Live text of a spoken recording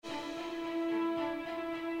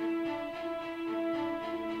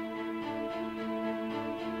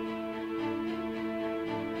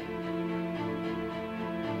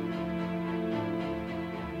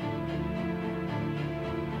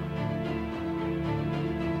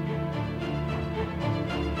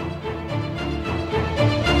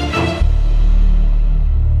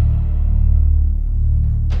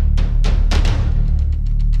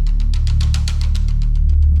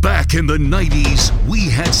Back in the 90s, we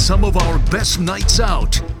had some of our best nights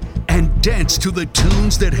out and danced to the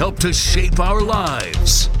tunes that helped us shape our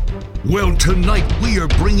lives. Well, tonight we are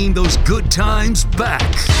bringing those good times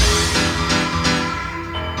back.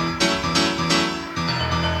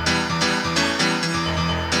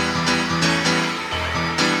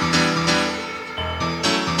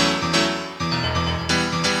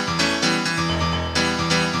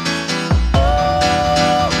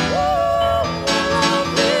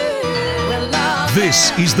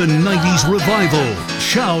 This is the 90's revival.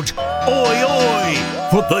 Shout, oi, oi,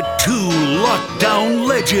 for the two lockdown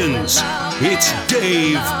legends. It's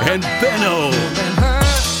Dave and Benno.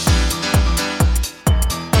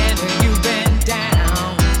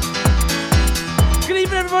 Good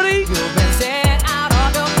evening, everybody. Good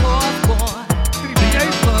evening,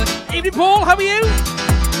 Dave. Evening, Paul. How are you?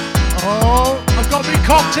 Oh, I've got my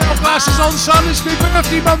cocktail glasses on, son. It's my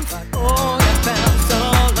birthday month.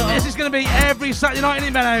 This is going to be every Saturday night, isn't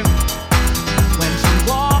it, Benno?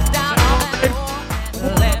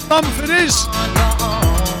 Month it is.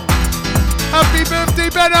 Happy birthday,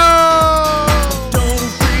 Benno!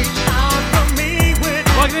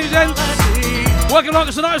 Welcome, ladies and gents. Welcome along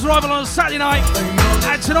to tonight's arrival on a Saturday night.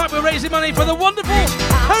 And tonight we're raising money for the wonderful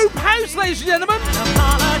Hope House, ladies and gentlemen.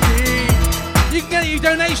 You can get your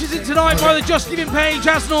donations in tonight via the Just Giving page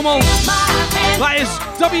as normal. That is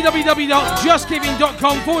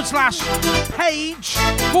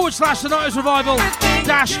www.justgiving.com/page/tonight's revival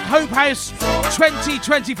Hope House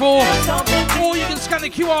 2024. Or you can scan the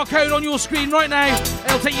QR code on your screen right now.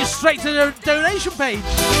 It'll take you straight to the donation page.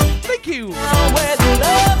 Thank you.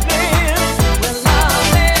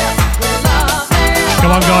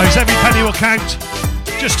 Come on, guys, every penny will count.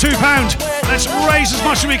 Just £2. Let's raise as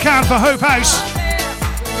much as we can for Hope House.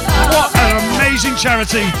 What an amazing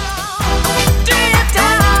charity.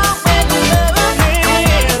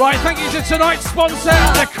 Right, thank you to tonight's sponsor,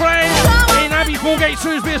 The Crown in Abbey Foregate,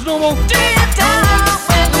 Shrewsbury as normal.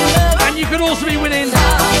 And you could also be winning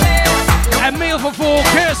a meal for four,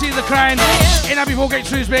 courtesy of The Crown in Abbey Foregate,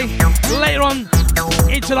 Shrewsbury, later on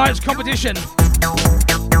in tonight's competition.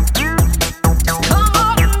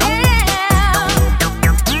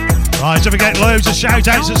 Right, don't forget loads of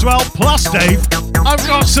shout-outs as well. Plus, Dave, I've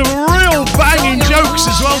got some real banging jokes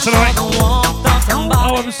as well tonight.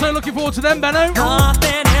 Oh, I'm so looking forward to them, Benno. I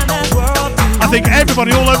think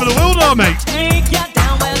everybody all over the world are, mate.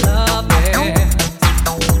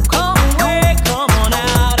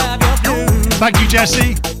 Thank you,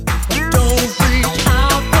 Jesse.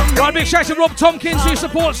 Right, big shout out to Rob Tompkins, who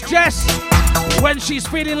supports Jess when she's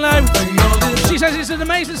feeling low. She says it's an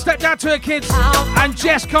amazing stepdad to her kids, and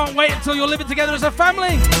Jess can't wait until you're living together as a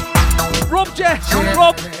family. Rob, Jess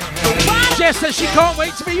says she can't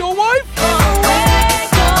wait to be your wife.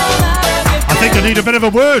 I think I need a bit of a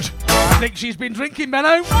word. I think she's been drinking,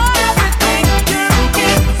 Benno.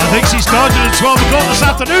 I think she started at 12 o'clock this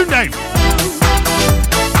afternoon, Dave.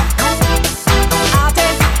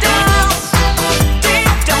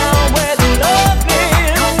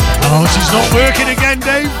 Oh, she's not working again,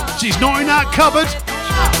 Dave. She's not in that cupboard.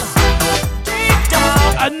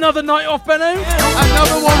 Another night off, Benno.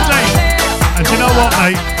 Another one, Dave. And do you know what,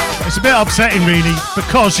 mate? It's a bit upsetting, really,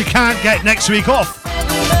 because she can't get next week off.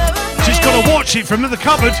 She's got to watch it from the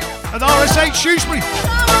cupboard at RSH Shrewsbury.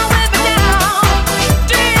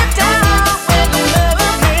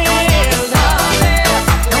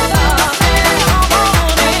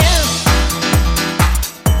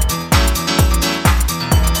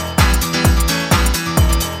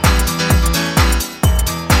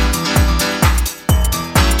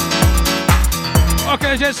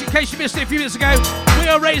 Just in case you missed it a few minutes ago, we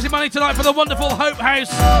are raising money tonight for the wonderful Hope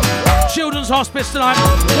House Children's Hospice tonight.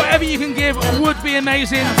 Whatever you can give would be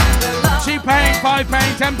amazing. £2, £5,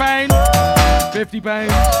 £10, £50,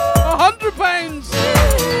 £100.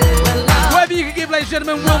 Whatever you can give, ladies and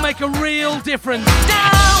gentlemen, will make a real difference.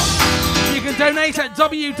 You can donate at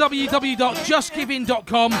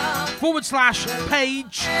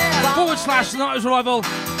www.justgiving.com/page/tonight's revival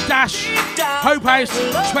Hope House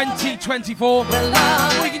 2024.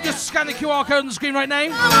 Or you can just scan the QR code on the screen right now.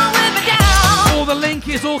 Or the link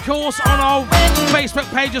is, of course, on our Facebook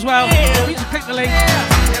page as well. You just click the link,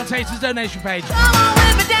 it'll take us to the donation page.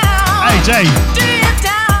 Hey, Dave.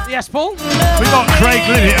 Yes, Paul? We got Craig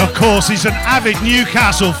Linnett, of course. He's an avid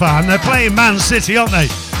Newcastle fan. They're playing Man City, aren't they?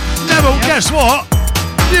 No, but guess what?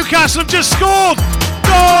 Newcastle have just scored! Goal!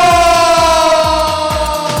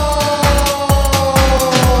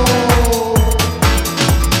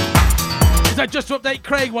 Is that just to update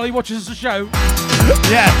Craig while he watches the show?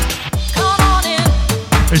 Yeah.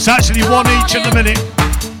 It's actually one each at the minute.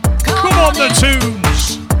 Come on, the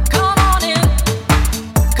tunes!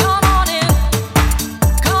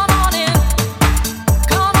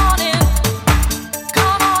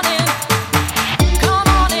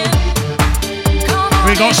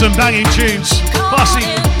 got some banging tunes, plus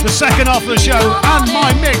the second half of the show and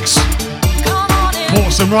my mix.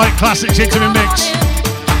 Brought some right classics into my mix.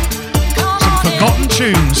 Some forgotten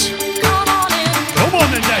tunes. Come on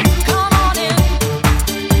then, Dave.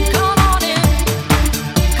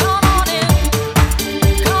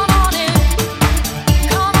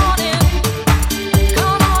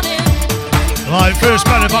 Right, first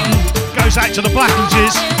banner button goes out to the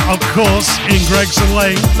Blackages, of course, in Gregson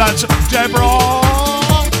Lane. That's Deborah.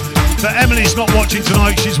 But Emily's not watching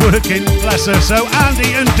tonight, she's working, bless her. So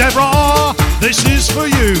Andy and Deborah, this is for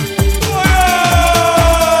you.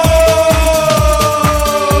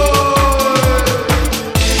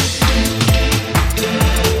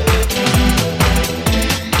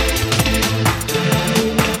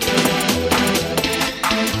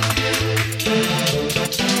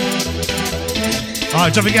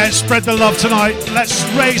 Alright, don't forget, spread the love tonight. Let's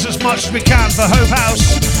raise as much as we can for Hope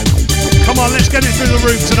House. Come on, let's get it through the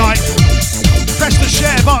roof tonight. Press the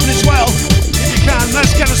share button as well, if you can.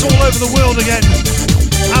 Let's get us all over the world again.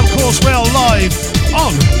 And of course, we're live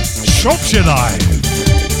on Shropshire Live.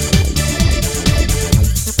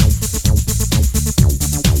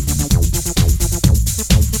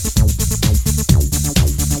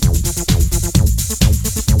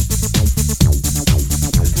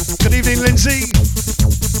 Good evening, Lindsay.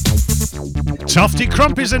 Tufty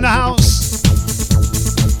Crumpy's in the house.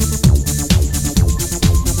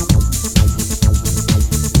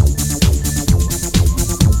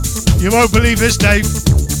 You won't believe this, Dave,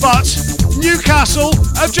 but Newcastle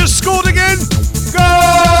have just scored again. Goal!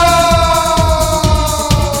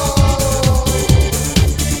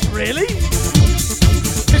 Really?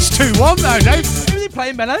 It's 2-1 now, Dave. Who are they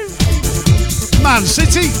playing, Benno? Man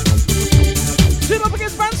City. 2-0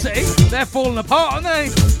 against Man City? They're falling apart, aren't they?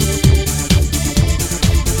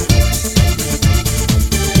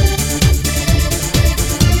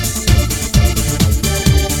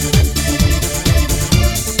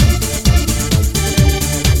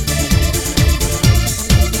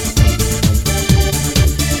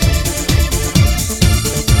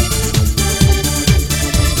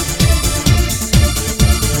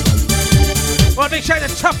 Big shout to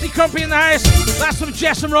Tufty Crumpy in the house. That's from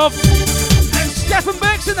Jess and Rob. And Stefan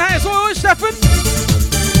Burke's in the house. Oi, Stefan.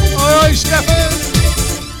 Oi, Stefan.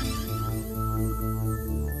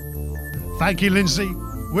 Thank you, Lindsay.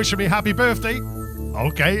 Wishing me happy birthday.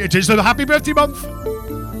 Okay, it is the happy birthday month.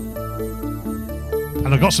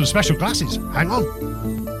 And I've got some special glasses. Hang on.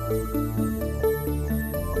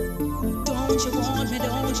 Don't you want me,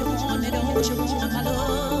 don't you want me, don't you want my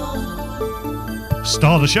love?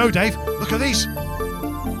 Star of the show, Dave. Look at these.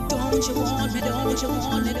 Don't you want me, don't you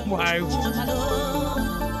want me, don't you want my love?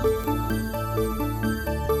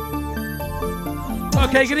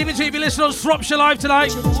 Okay, good evening to you if you listen on Shropshire Live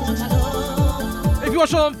tonight. If you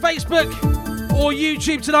watch on Facebook or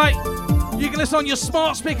YouTube tonight, you can listen on your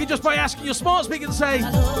smart speaker just by asking your smart speaker to say,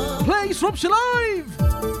 play Shropshire Live.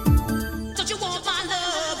 Don't you want my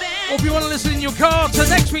love? Or if you want to listen in your car to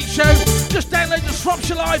next week's show, just download the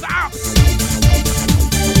Shropshire Live app.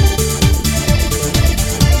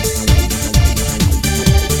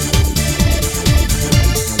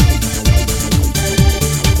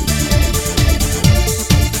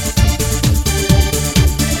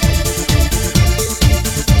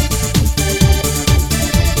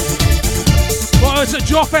 It's a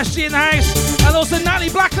Joff SG in the house, and also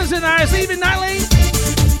Natalie Blackland's in the house. Evening, Natalie.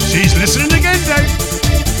 She's listening again, Dave.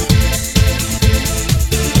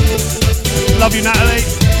 Love you, Natalie.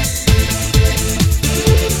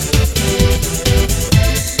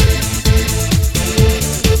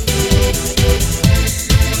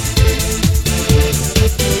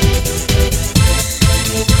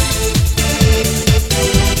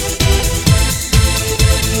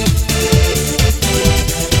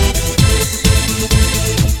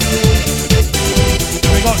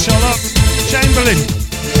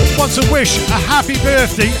 Wants to wish a happy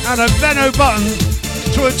birthday and a Benno button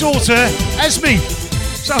to her daughter Esme.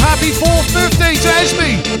 So happy 4th birthday to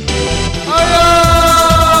Esme.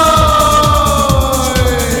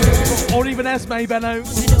 Or even Esme, Benno.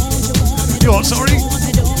 You what, sorry?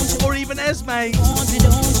 Or even Esme.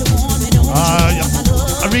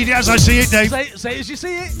 I read it as I see it, Dave. Say it as you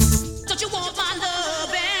see it. Don't you want my love?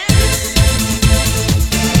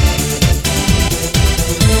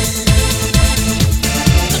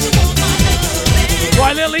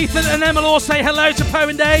 Right, little Ethan and Emma Law say hello to Poe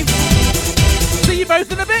and Dave. See you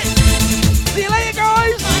both in a bit. See you later,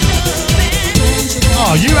 guys.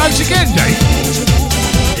 Oh, you out again, Dave?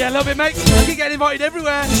 Yeah, a little bit, mate. I keep getting invited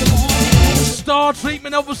everywhere. Star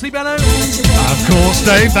treatment, obviously, Benno. Of course,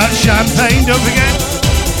 Dave. That's champagne, don't forget.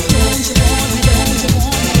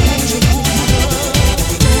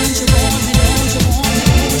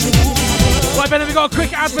 Right, Ben, we've got a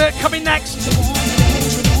quick advert coming next.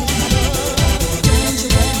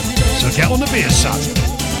 So get on the beer, son.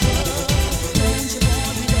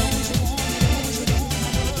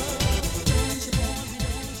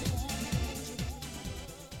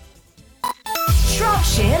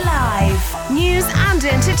 Shropshire Live. News and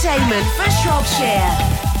entertainment for Shropshire.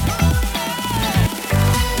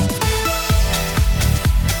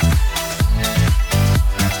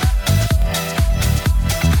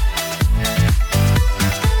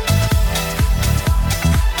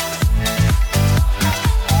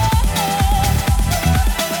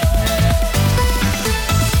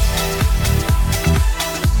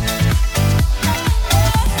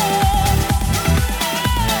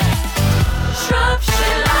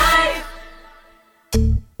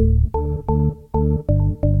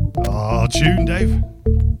 Tune, Dave.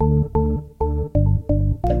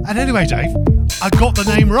 And anyway, Dave, I got the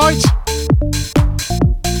name right.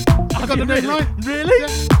 I got the name right. Really?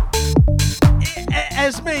 Yeah.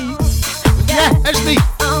 Esme? Yeah, Esme.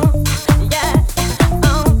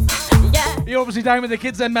 You're obviously down with the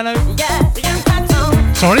kids then, Benno.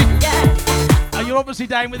 Sorry? You're obviously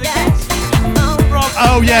down with the kids. Rob.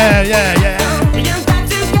 Oh, yeah.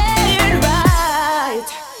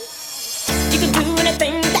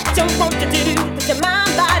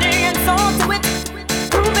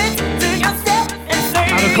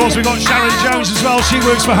 And of course we've got Sharon Jones as well. She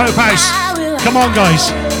works for Hope House. Come on,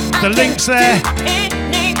 guys. The link's there. Or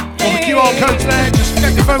the QR code's there. Just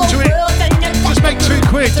get your phone to it. Just make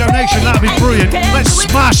 £2 donation. That'd be brilliant. Let's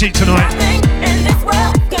smash it tonight.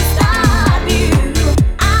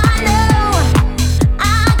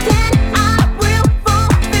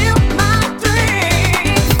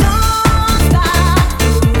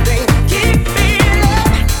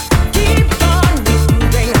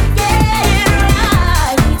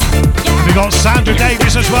 We've got Sandra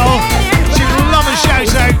Davis as well. She would love a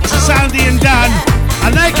shout out to Sandy and Dan.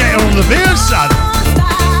 And they're getting all the beers, son.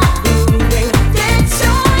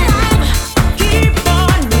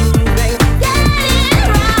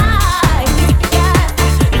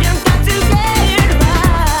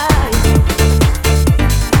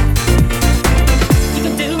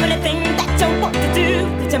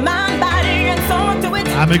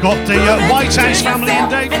 And we got the White House family in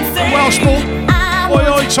Dave from Welshpool. Oi,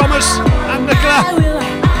 oi, Thomas and Nicola.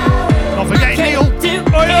 Not forgetting Neil.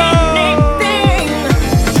 Oi, oi.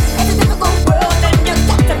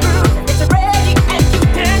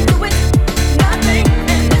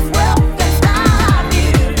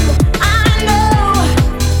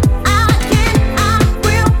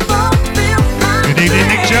 Good evening,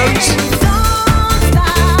 Nick Jones.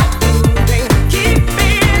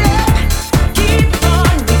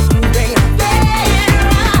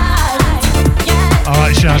 All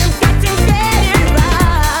right, Shaz.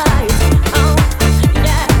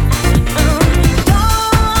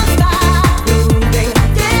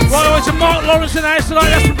 Mark Lawrence in the house tonight.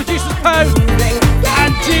 That's from producers Poe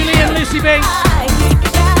and Julie and Lucy B.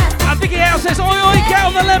 And Vicky House says, oi oi, get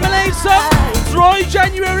on the lemonade, son. Dry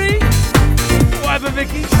January. Whatever,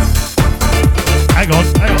 Vicky. Hang on.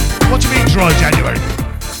 What do you mean dry January?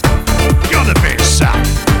 You're the best, son.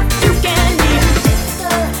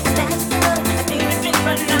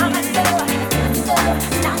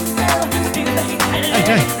 Hey,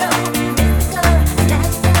 Dave.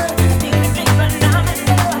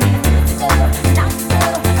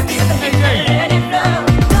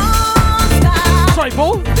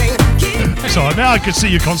 Paul? It's alright, man. I could see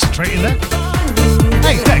you concentrating there.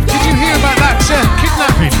 Hey, Dave, did you hear about that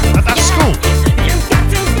kidnapping at that school?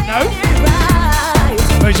 No.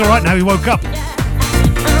 Oh, he's alright now. He woke up.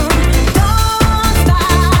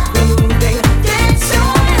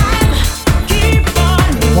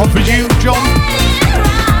 One for you, John.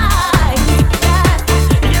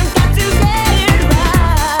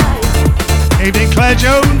 Evening, Claire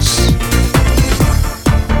Jones.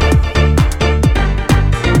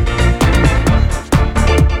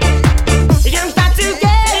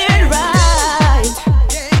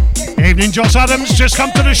 Evening, Josh Adams, just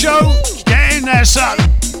come to the show. Get in there, son.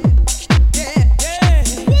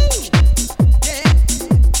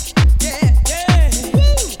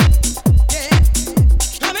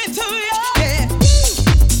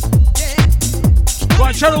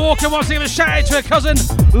 Right, Cheryl Walker wants to give a shout out to her cousin,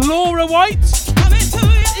 Laura White.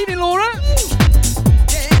 Evening, Laura.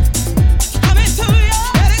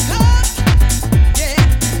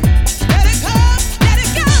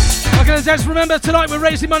 Okay, gents, remember tonight we're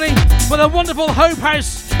raising money for the wonderful Hope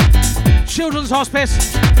House Children's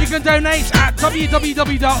Hospice. You can donate at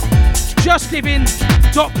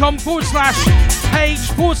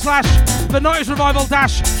www.justgiving.com/page/the 90's Revival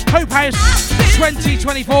Hope House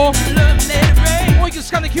 2024. Or you can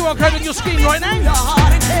scan the QR code on your screen right now.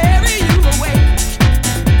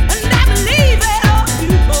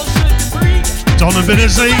 Donna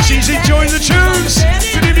Binners, she's enjoying the tunes.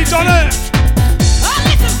 Good evening, Donna.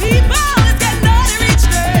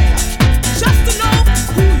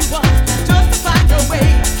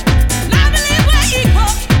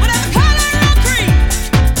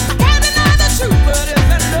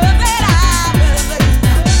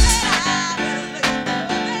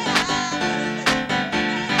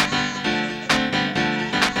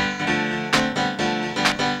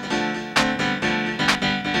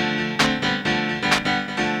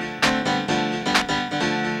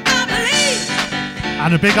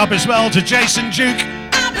 And a big up as well to Jason Duke.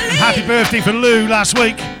 And happy birthday for Lou last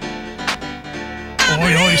week.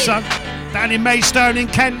 Oi, oi, son. Down in Maidstone in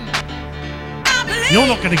Kent. You're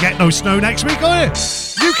not going to get no snow next week, are you?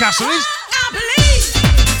 Newcastle is.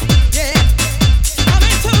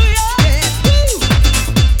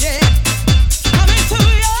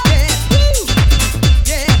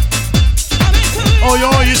 Oi,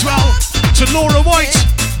 oi, as well to Laura White.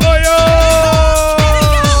 Oi, oi.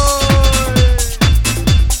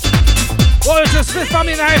 Well, it's the Smith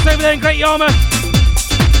family in the house over there in Great Yarmouth.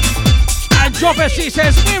 And Drop SG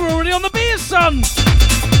says, we're already on the beers, son.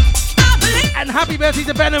 And happy birthday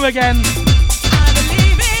to Benno again.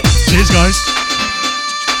 Cheers, guys.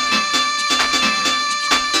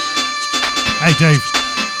 Hey, Dave.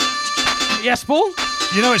 Yes, Paul?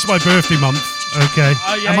 You know it's my birthday month, okay?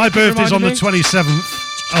 Yeah, and my birthday's on the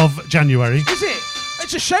 27th of January. Is it?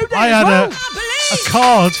 It's a show day I as had well. a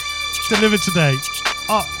card delivered today.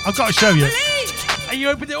 Oh, I've got to show you. Are you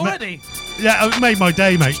opened it already? Yeah, it made my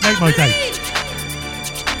day, mate. Made my day.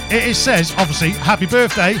 It says, obviously, happy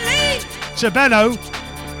birthday to Benno.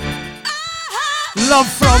 Love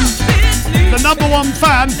from the #1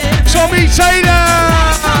 fan, Tommy Taylor.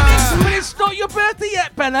 But it's not your birthday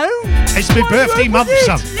yet, Benno. It's my birthday month,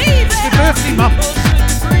 son. It's my birthday month.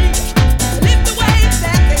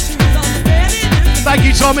 Thank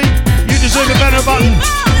you, Tommy. You deserve a Benno button.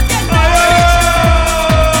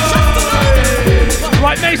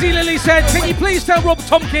 Right, Maisie Lily said, can you please tell Rob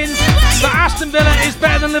Tompkins that Aston Villa is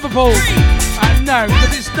better than Liverpool? No,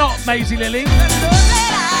 because it's not, Maisie Lily.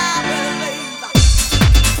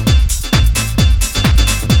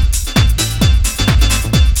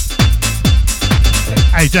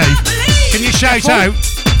 Hey, Dave, can you shout out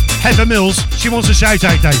Heather Mills? She wants a shout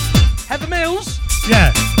out, Dave. Heather Mills?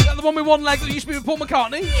 Yeah. Is that the one with one leg that used to be with Paul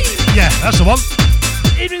McCartney? Yeah, that's the one.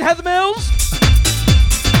 Evening, Heather Mills.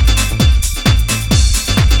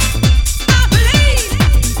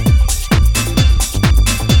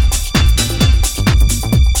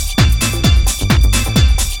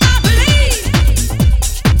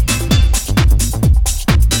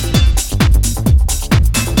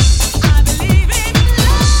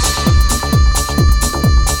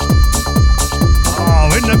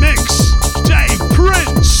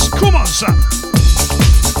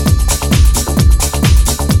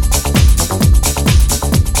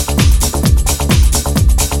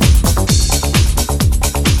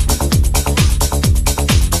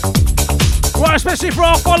 Especially for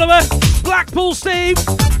our follower, Blackpool Steve.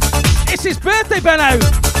 It's his birthday, Benno.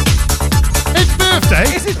 It's birthday?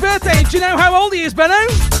 It's his birthday. And do you know how old he is, Benno?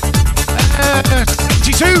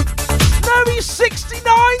 62. No, he's 69,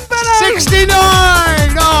 Benno. 69.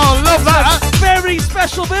 Oh, love that. It's a very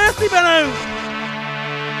special birthday, Benno.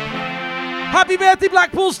 Happy birthday,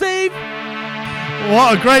 Blackpool Steve.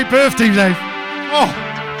 What a great birthday, Dave. Oh,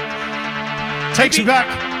 takes me back.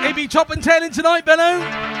 He'll be top and tailing tonight, Benno.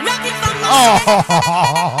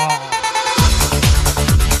 Oh.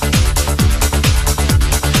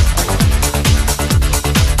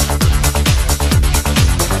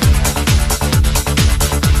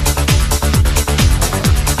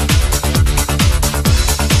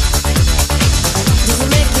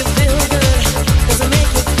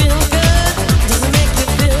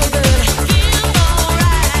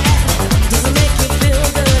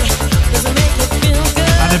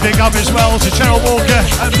 Big up as well to Cheryl Walker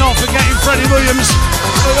and not forgetting Freddie Williams.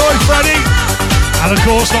 Oi, Freddie! And of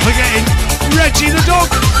course, not forgetting Reggie the dog.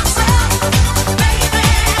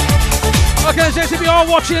 Okay, so if you are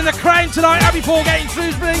watching in the Crown tonight, Abbey Foregate in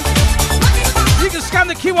Shrewsbury, you can scan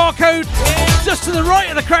the QR code just to the right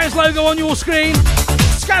of the Crown's logo on your screen.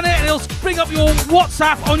 Scan it and it'll bring up your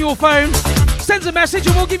WhatsApp on your phone. Send a message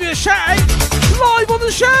and we'll give you a shout out live on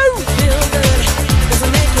the show. Feel good. Does it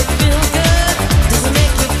make you feel good? Does it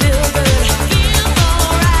make you feel good? Feel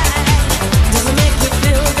alright. Does it make you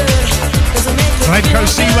feel good? Does it make you feel good? Glencoe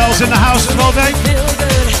Seawell's in the house as well, Dave.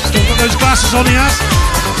 Still got those glasses on, he has.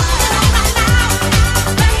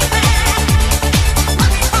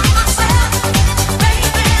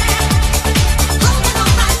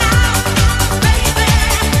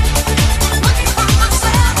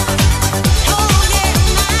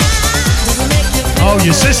 Oh,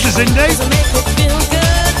 your sister's in, Dave. Does it make you feel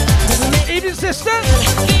good? Does it make Evening, sister. you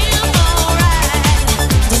feel alright?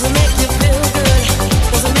 Does it make you feel good?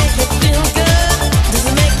 Does it make you feel good? Does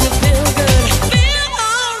it make you feel good? Feel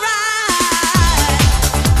alright.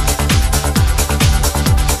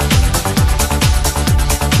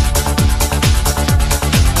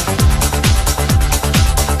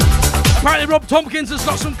 Apparently Rob Tompkins has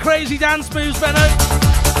got some crazy dance moves, Benno.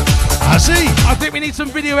 I see. I think we need some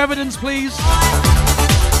video evidence, please.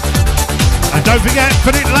 And don't forget,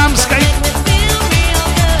 put it landscape. Make me feel real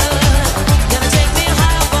good. Gonna take me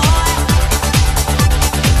higher,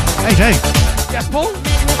 boy. Hey, Dave, Yes, Paul? Make me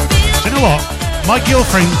feel do you know what? My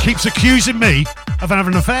girlfriend keeps accusing me of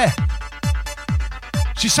having an affair.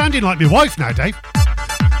 She's sounding like my wife now, Dave.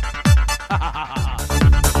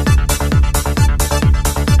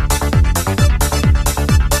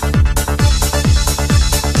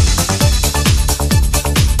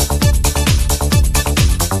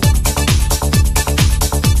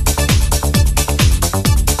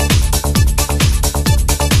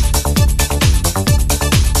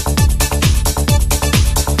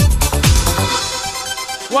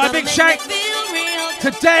 What a big shout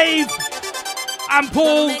to Dave and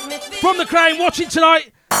Paul from the Crown watching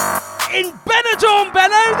tonight in Benidorm,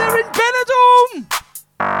 Benno. They're in Benidorm.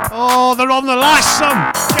 Oh, they're on the last,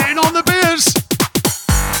 son. Getting on the beers.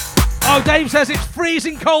 Oh, Dave says it's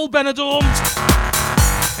freezing cold, Benidorm.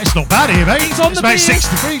 It's not bad here, mate. He's on It's the about beers. 6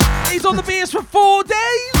 degrees. He's on the beers for 4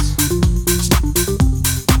 days.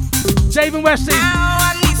 Dave and Westy,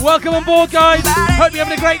 welcome on board, guys. Hope you're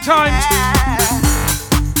having a great time.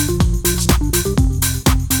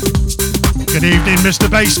 Good evening, Mr.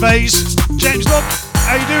 Bass Phase. James Lock,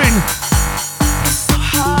 how you doing? It's so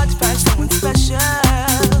hard to find someone special.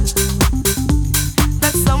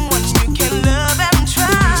 That's someone you can love and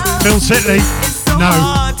trust. Phil Titley. It's so No.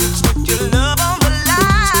 hard to put your love on the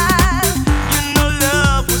line. You know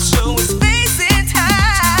love will show its face in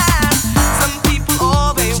time. Some people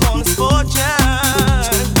all they want is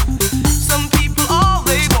fortune. Some people all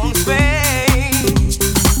they want is fame.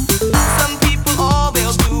 Some people all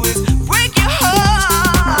they'll do is break your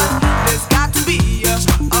heart. There's got to be a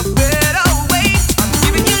better way. I'm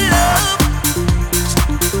giving you love.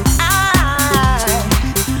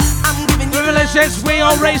 I'm giving you Remember, legends, we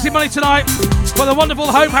are raising money tonight for the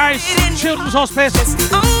wonderful Hope House Children's Hospice.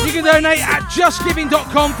 You can donate at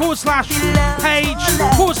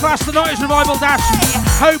justgiving.com/page/the 90's Revival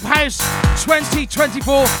Hope House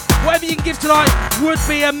 2024. Whatever you can give tonight would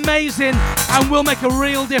be amazing and will make a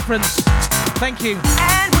real difference. Thank you.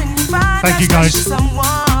 And when you find Thank that you, guys. special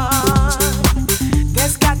someone,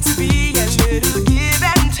 there's got to be a little give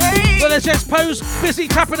and take. Well, let's just pose busy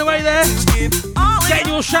tapping away there. Give all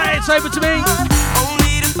Getting your shout-outs over to me.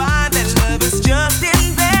 only to find that love is just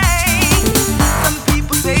in vain. Some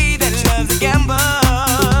people say that love's a gamble.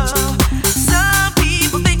 Some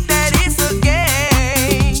people think that it's a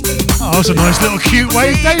game. Oh, that's a nice little cute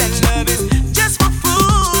wave, Say Dave. that love is just for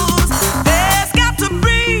fools. There's got to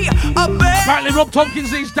be a better. Apparently Rob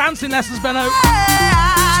Tompkins needs dancing lessons, Benno.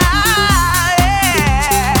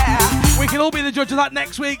 We can all be the judge of that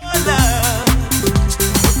next week.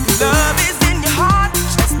 Love is in your heart.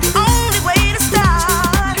 That's the only way to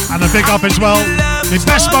start. And a big up as well. The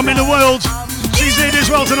best mum in the world. She's in as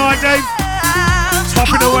well tonight, Dave.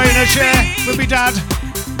 Popping away in her chair with me dad.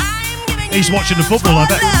 He's watching the football, I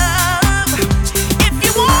bet. If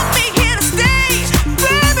you want me here to stay,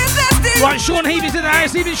 baby, that's the Right, Sean Heavy's in the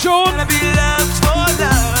house. Evening, Sean. gonna be love for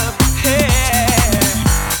love. Yeah.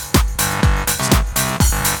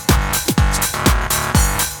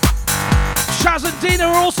 Shaz and Dina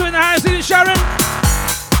are also in the house. Evening, Sharon.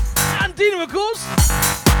 And Dina, of course.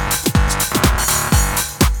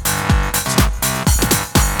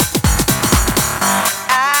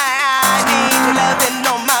 I need your loving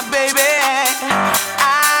on my baby. I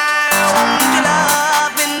want your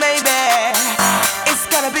loving, baby. It's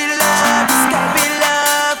gotta be love. It's gotta be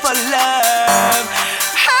love for love.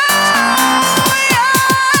 Oh, yeah.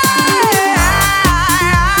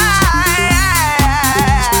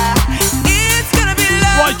 It's gonna be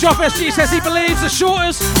love. Right, Joff SG says he believes the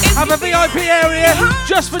Shorters have a VIP area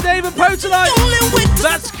just for Dave and Poe tonight.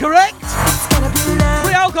 That's correct. It's gonna be love.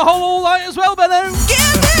 Free alcohol all night as well, Benno. Give me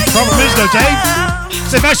Problem is though, Dave,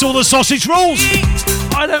 love. they've had all the sausage rolls.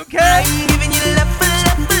 I don't care. I'm giving you love for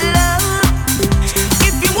love for love.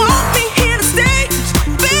 If you want me here to stay,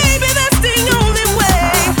 baby, that's the only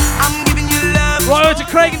way. I'm giving you love. Right over to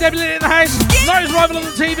Craig and Debbie Lynn in the house. Night Rival on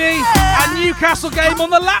the TV and Newcastle game on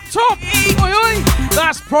the laptop. Oi, oi.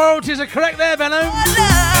 That's priorities are correct there, Benno.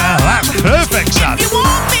 Ah, that's perfect, son. If you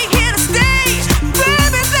want me here to stay,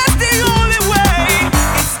 baby, that's the only way.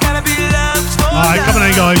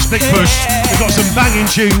 Okay, guys, big push. We've got some banging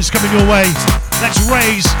tunes coming your way. Let's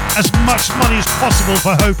raise as much money as possible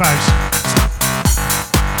for Hope House.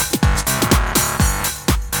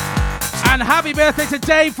 And happy birthday to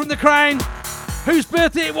Dave from The Crown, whose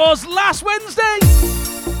birthday it was last Wednesday.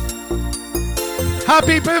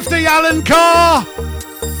 Happy birthday, Alan Carr!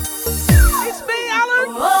 It's me,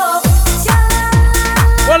 Alan.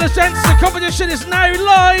 Well, the gents, the competition is now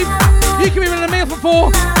live. You can be winning a meal for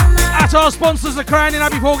four at our sponsors, The Crown in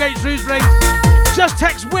Abbey Foregate, Shrewsbury. Just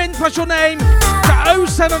text WIN plus your name to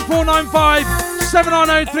 07495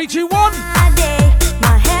 790 321.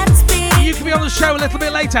 You can be on the show a little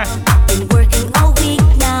bit later. Been working all week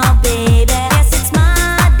now, baby. Yes, it's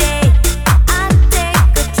my day. I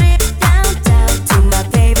take a trip downtown to my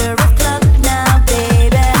favorite club now,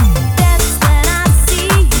 baby. That's when I see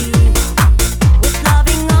you with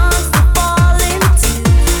loving arms to fall into.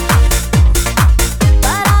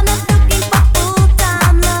 But I'm not looking for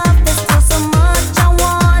full-time love. There's still so much I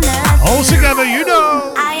wanna do. All together, you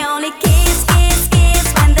know. I only kiss, kiss,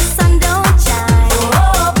 kiss when the sun don't shine.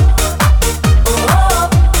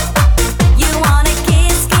 You wanna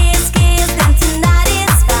kiss, kiss, kiss, then tonight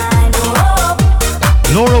is fine.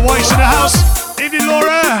 Laura White's in the house. Evening,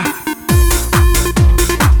 Laura.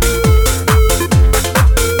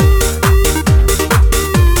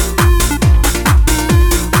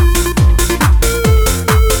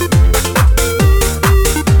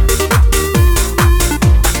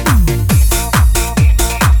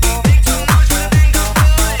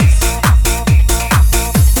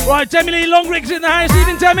 Right, Demi Lee Longrig's in the house.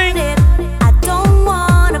 Evening, Demi. I don't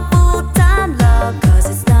want a full-time love, 'cause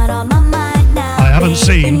it's not on my mind now. I haven't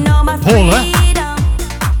seen You know my Paula, freedom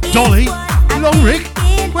is Dolly, what I Longrig.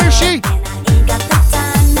 need. Where's she? And I ain't got the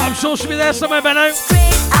time now. I'm sure she'll be there somewhere, Benno.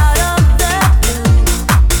 Straight out of the blue,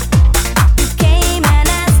 you came and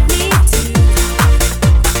asked me to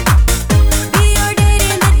be your date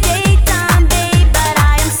in the daytime, babe. But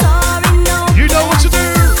I am sorry, no. You know what to do.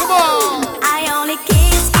 Come on. I only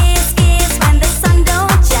kiss, kiss, kiss when the sun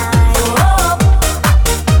don't shine.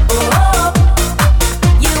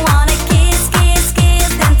 You wanna kiss, kiss, kiss,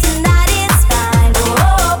 then tonight is fine.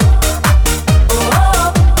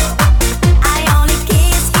 I only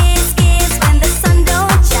kiss, kiss, kiss when the sun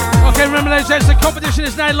don't shine. Okay, remember those gents, the competition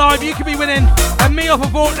is now live. You can be winning a meal for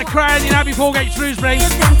four at The Crown in Abbey Foregate, Shrewsbury.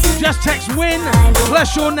 Just text WIN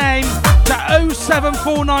plus your name to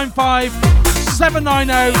 07495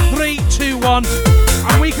 790 321.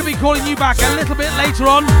 And we can be calling you back a little bit later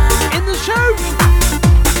on in the show.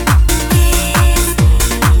 Kiss me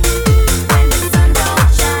when the sun don't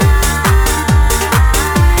shine.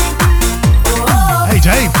 Hey,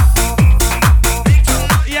 Dave.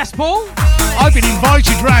 Yes, Paul? I've been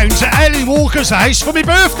invited round to Ellie Walker's house for my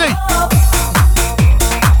birthday.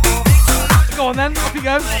 Go on then, off you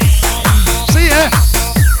go. See ya.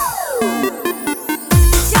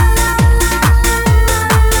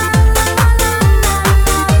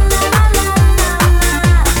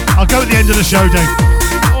 I'll go at the end of the show, Dave.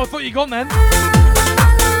 Oh, I thought you gone then. I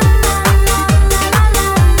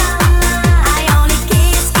only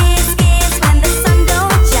kiss, kiss, kiss when the sun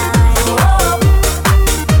don't shine.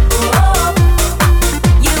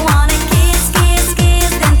 You wanna kiss, kiss,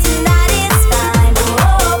 kiss, then tonight is fine.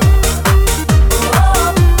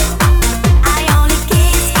 I only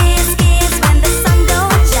kiss, kiss, kiss when the sun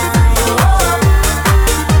don't shine.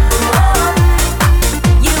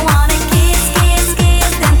 You wanna kiss, kiss, kiss,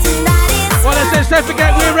 then tonight is Well, let's don't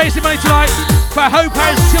forget, we're raising money tonight for Hope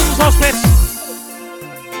House Children's Hospice.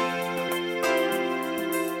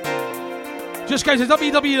 Just go to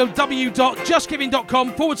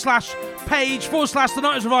www.justgiving.com/page/the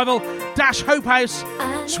 90's Revival Hope House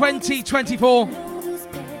 2024.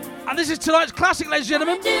 And this is tonight's classic, ladies and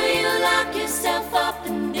gentlemen. Do you lock yourself up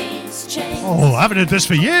in these chains? Oh, I haven't heard this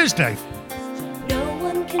for years, Dave. No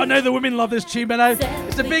one can I know the women love this tune, Benno.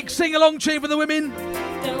 It's a big sing-along tune for the women.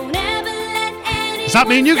 Don't ever let anyone Does that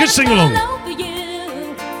mean you can sing along? step all over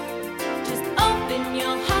you. Just open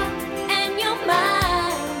your heart and your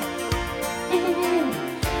mind.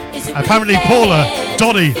 Is it Apparently, really Paula, fair?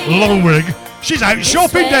 Dolly, Longrig, she's out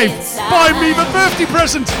shopping, Dave. Buy me the birthday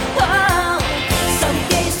present. Whoa.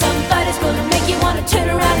 Someday somebody's gonna make you wanna turn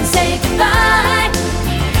around and say goodbye.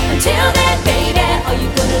 Until then, baby, are you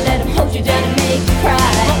gonna let him hold you down and make you cry?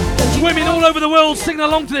 Don't you Women all over the world singing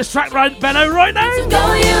along to this track, right, Benno, right now.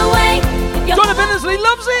 go your way. If you Jonathan Bennersley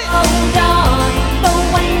loves it. hold on for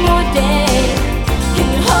one more day. Can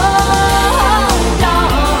you hold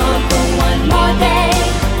on for one more day?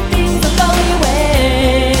 Things will go your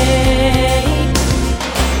way.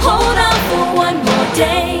 Hold on for one more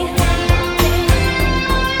day.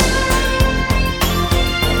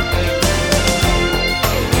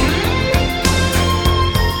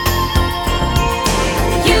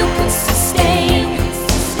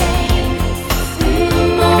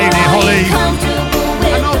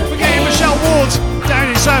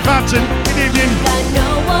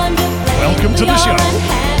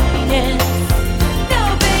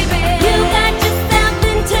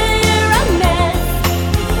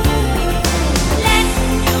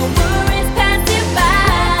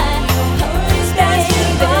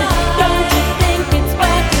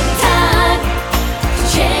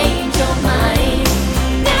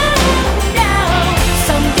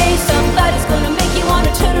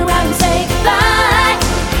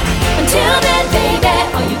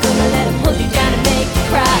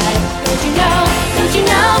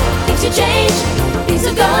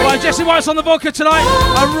 Jesse White's on the vodka tonight,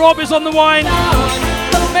 and Rob is on the wine.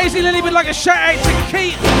 Maisie Lily would like a shout out to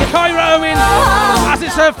Kyra Owen, as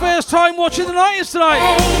it's her first time watching the 90's tonight.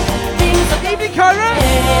 Evening, Kyra.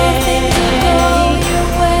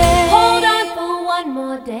 Hold on for one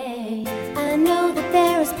more day. I know that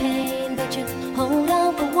there is pain, but you hold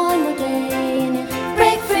on for one more day and you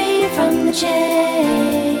break free from the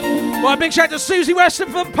chain. Well, a big shout out to Susie Weston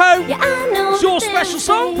from Poe. Yeah, I know it's your special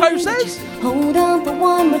song, Poe says. Hold on for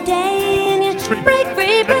one more day and you break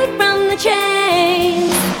free from the chain.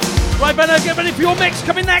 Right, Benno, get ready for your mix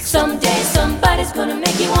coming next. Someday somebody's gonna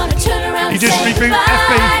make you wanna turn around You and just say reboot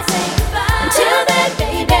goodbye. FB. Until then,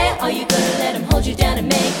 baby, are you gonna let him hold you down and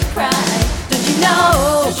make you cry? Don't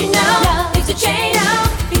you know, things will change,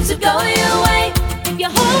 things will go your way if you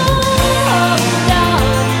hold on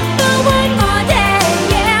for one more day,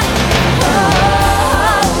 yeah.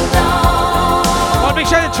 Hold on. Well, big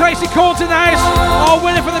shout out to Tracy Court in the house, our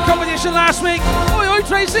winner from the competition last week. Oi, oi,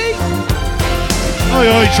 Tracy. Oi,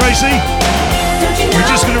 oi, Tracy. Don't you know We're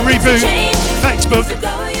just going to reboot Facebook. things will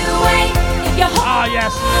go your way if you hold Ah,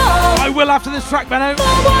 yes. I will after this track, Benno. for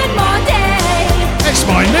one more day. It's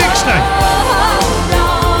my mix day. Hold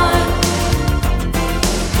on.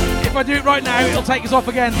 If I do it right now, it'll take us off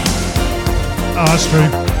again. Oh, that's true.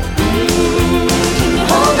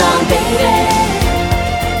 Hold on, baby.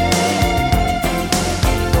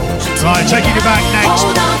 Right, taking you back next.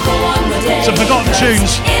 Hold on for one more day. Some forgotten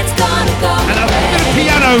tunes. It's gonna go And a bit of away.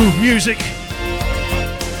 piano music.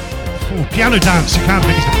 Oh, piano dance, it can be.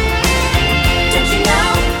 Don't you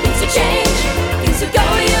know things will change, things will go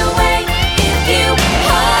your way if you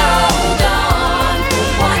hold on for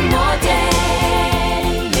one more day.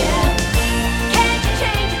 Yeah. Can't you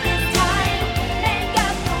change it this time? Make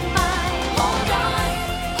up your mind.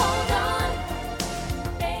 Hold on,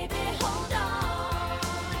 baby, hold on.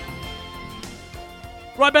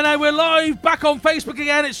 Right, Benno, we're live back on Facebook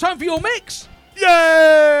again. It's time for your mix.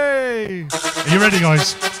 Yay! Are you ready,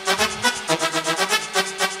 guys?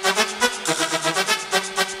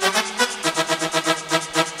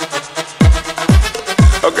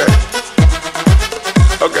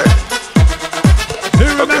 Okay. Who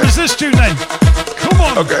remembers this tune then? Come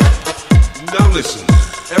on! Okay. Now listen,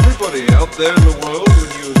 everybody out there in the world,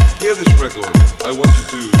 when you hear this record, I want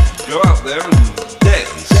you to go out there and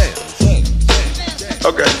dance.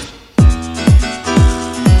 Okay.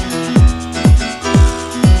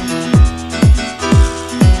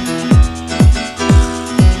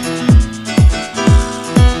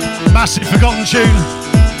 Massive forgotten tune.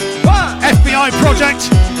 FBI project.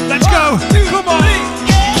 Let's go. Come on.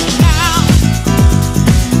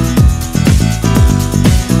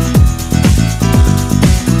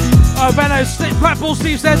 Oh, Benno, Blackpool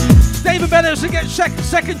Steve says, Dave and Benno should get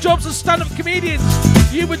second jobs as stand-up comedians.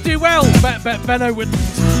 You would do well, but Benno wouldn't.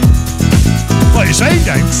 What are you saying,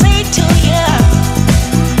 Dave? Say to ya.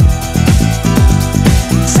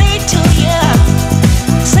 Say to ya.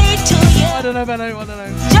 Say to ya. I don't know, Benno, I don't know.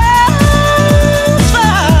 Just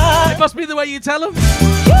for It must be the way you tell them.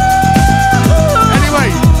 Anyway,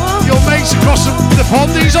 your mates across the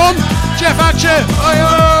pond, he's on. Jeff Hatcher.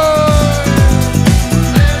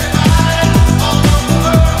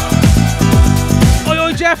 Oi,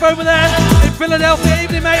 oi, Jeff over there in Philadelphia.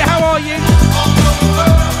 Evening, mate, how are you?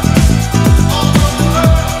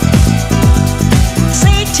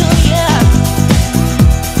 say to ya.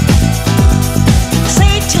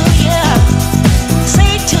 Say to ya.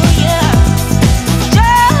 Say to ya.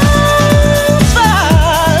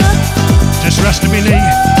 Just resting me knee.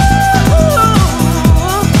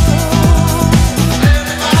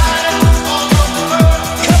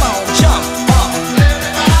 Come on, jump up.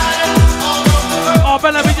 Oh,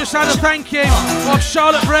 Benno, we just had a thank you of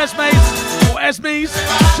Charlotte for Esme's, or Esme's,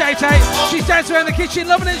 shout out. She's dancing around the kitchen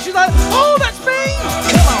loving it. She's like, oh, that's me.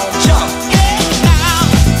 Come on, jump.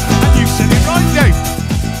 And you said it right, Dave.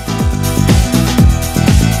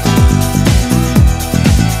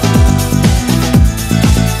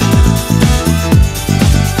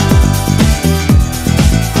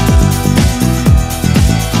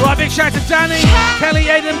 Right, big shout to Danny, Kelly,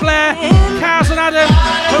 Aidan, Blair, Kaz and Adam,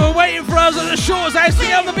 who are waiting for us at the Shorters house to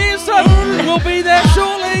get on the beer son. We'll be there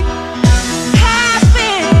shortly.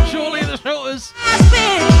 Shortly at the Shorters.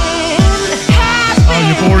 Oh,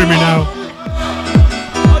 you're boring me now.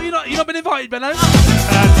 Oh, you're not been invited, Benno?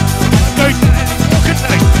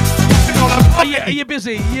 Are you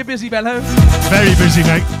busy? Are you busy, Benno? Very busy,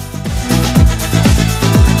 mate.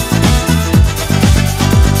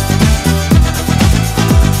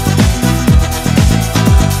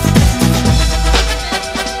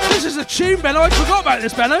 This is a tune, Benno. I forgot about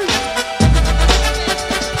this, Benno.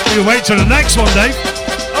 You wait till the next one, Dave.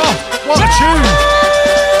 Oh, What a tune!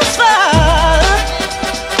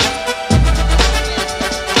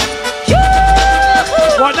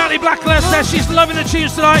 Right, Natalie Blackler says she's loving the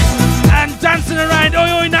tunes tonight and dancing around.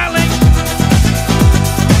 Oi, oi, Natalie.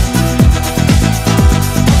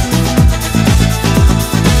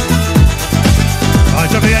 Right,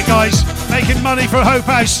 don't forget, guys, making money for Hope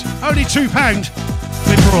House. Only £2.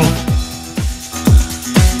 Liberal.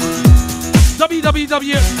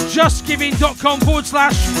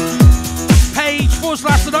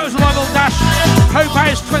 www.justgiving.com/page/the Notice Arrival dash Hope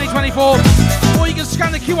House 2024. Or you can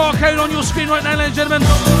scan the QR code on your screen right now, ladies and gentlemen.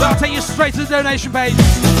 That'll take you straight to the donation page.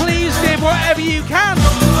 Please give whatever you can.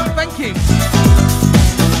 Thank you.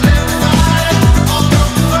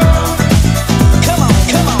 Come on,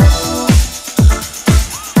 come on.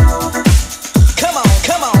 Come on,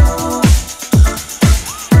 come on.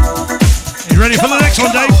 You ready for the next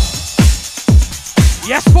one, Dave?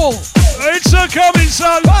 Yes, Paul. It's a coming,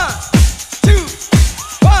 son. 1, 2,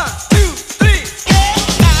 1, 2, 3.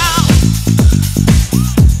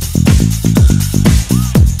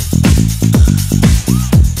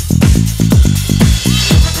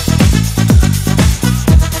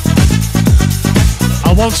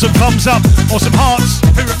 I want some thumbs up or some hearts.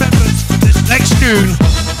 Who remembers this next tune?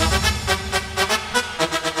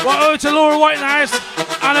 Well, to Laura White in the house,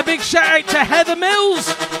 and a big shout out to Heather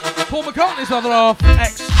Mills, Paul McCartney's other half,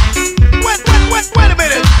 ex. Wait a minute. Wait a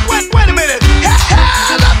minute. Wait a minute.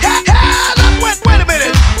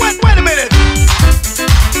 Wait a minute.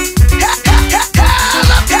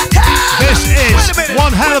 This is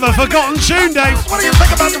one hell of a forgotten tune, Dave. What do you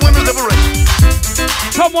think about the women's liberation?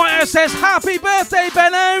 Tom Whitehouse says, happy birthday,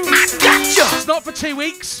 Benno. I gotcha. It's not for 2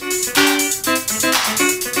 weeks. It's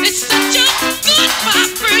such a good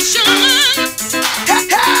vibration.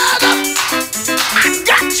 I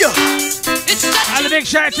gotcha. It's such And a big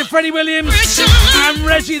shout out to Freddie Williams vibration. and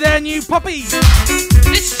Reggie, their new puppy.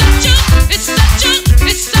 It's such a good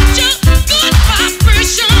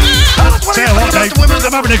vibration. Tell you what, Dave,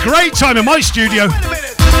 I'm having a great time in my studio.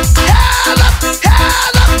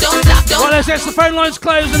 Don't stop, don't Well, there's the phone lines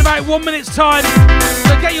closed in about 1 minute's time.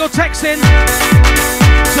 So get your text in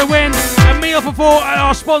to win a meal for 4 at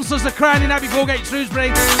our sponsors, the Crown in Abbey Foregate,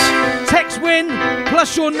 Shrewsbury. Text win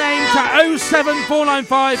plus your name to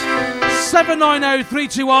 07495 790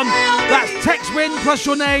 321. That's text win plus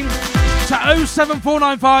your name to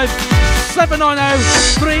 07495 790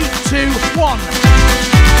 321.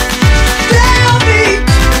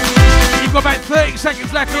 You've got about 30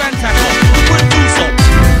 seconds left to enter.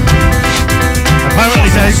 Apparently,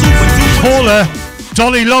 Dave, caller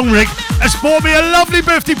Dolly Longrig has bought me a lovely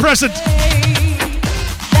birthday present.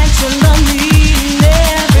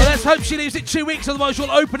 Well, let's hope she leaves it 2 weeks, otherwise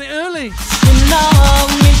you'll open it early. I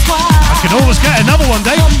can always get another one,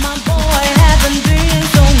 Dave.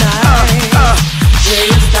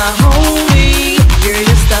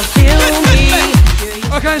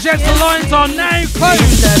 Okay, gents, the lines are now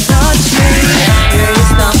closed.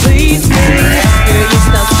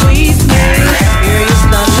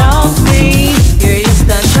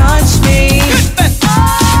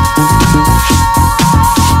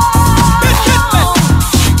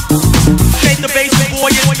 Make the bass boy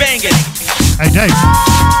is banging. Hey, Dave.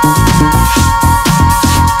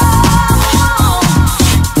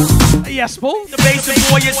 Yes, Paul. The bass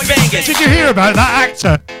boy is banging. Did you hear about that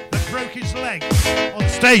actor that broke his leg on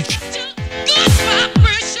stage?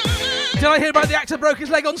 Did I hear about the actor broke his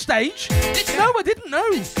leg on stage? No, I didn't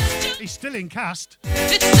know. He's still in cast.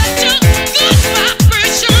 It's such a good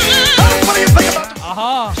vibration. What do you think about the...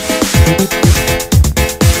 Aha.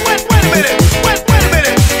 Wait a minute. Wait a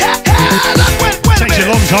minute. Takes you a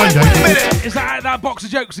long time, Wait a Dave. minute. Is that box of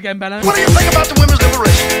jokes again, Benno? What do you think about the women's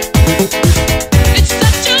liberation? It's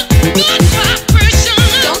such a good vibration.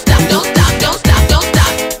 Don't stop, don't stop, don't stop, don't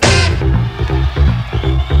stop.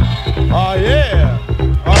 Oh, yeah.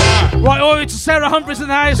 All right. Right, over to Sarah Humphries in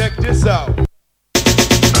the house. Check this out.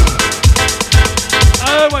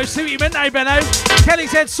 Oh, I see what you meant now, Benno. Kelly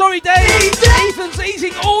said, sorry, Dave. Ethan's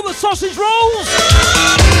eating all the sausage rolls.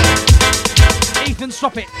 Ethan,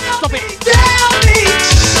 stop it. Stop it. To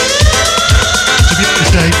be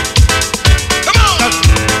honest, Dave. Come on.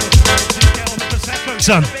 Get on the Prosecco,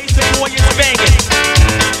 son. Bass boy is banging.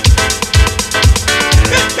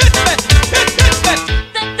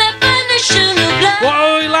 The definition of love.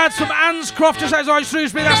 Well, lads from Anne's Croft just outside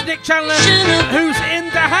Shrewsbury. That's Nick Chandler, who's in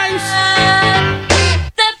the house.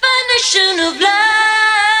 Definition of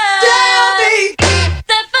love. Tell me.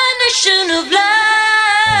 Definition of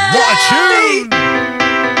love. What a tune!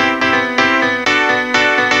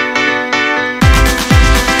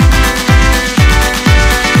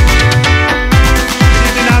 Good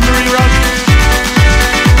evening, Anne-Marie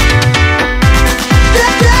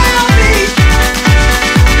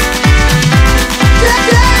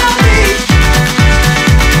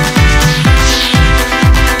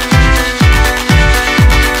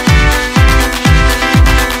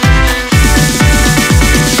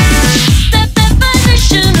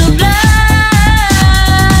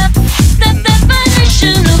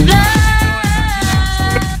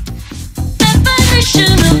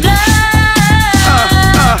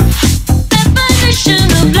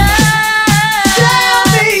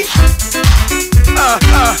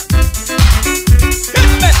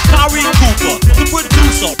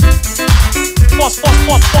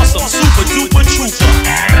awesome, super duper trooper.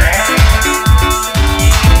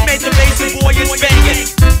 Made the basic boy is banging.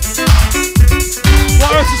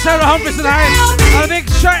 What else to Sarah Humphries in the house? And a big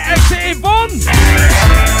shout out to Yvonne.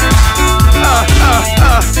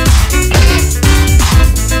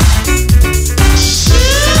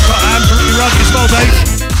 Got Anne-Marie Rugg as well, Dave.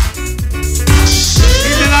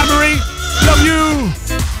 Evening, Anne-Marie. Love you.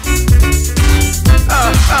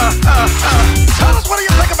 Tell us, what do you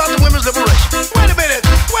think about the women's liberation? Wait a minute.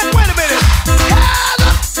 Wait a minute.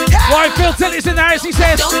 Right, Phil Tilley's in the house. He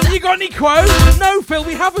says, you got any quotes? No, Phil,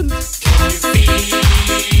 we haven't.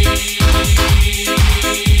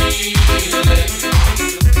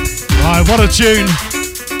 Right, what a tune.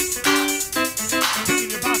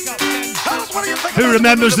 Who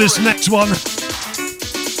remembers this next one?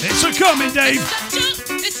 It's a coming, Dave.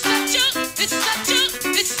 It's such a good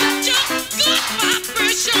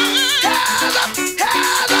vibration.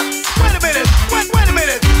 Wait a minute.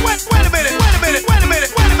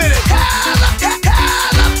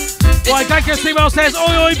 Right, Geico Steve says,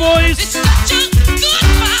 oi oi boys.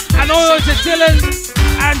 And oi oi to Dylan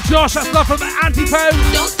and Josh. That's love from Antipo.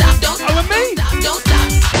 Don't stop, Oh, and me. don't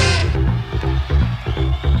stop.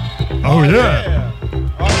 Oh, yeah.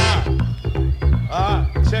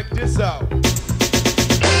 Alright, check this out.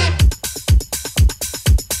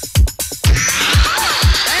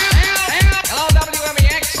 Hello,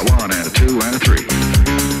 WMEX. A 1 and a 2 and a 3.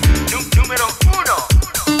 Numero uno.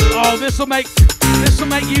 Oh, this will make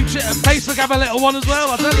Facebook have a little one as well,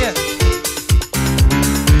 I'll tell you.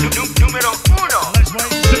 Numero uno. Let's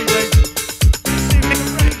wait and see, Dave. Let's see if we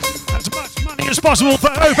can raise as much money as possible for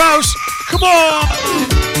Hope House. Come on!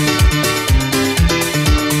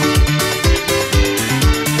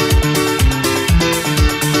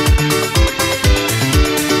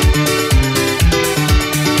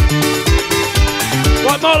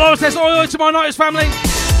 Right, Mark Lawrence says, oi oi to my 90's family.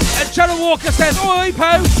 And Cheryl Walker says, oi oi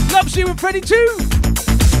Poe, loves you and Freddie too.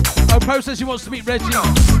 Oh, Poe says she wants to meet Reggie.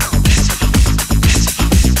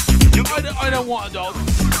 I don't want a dog.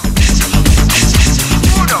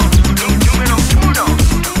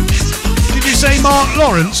 Did you say Mark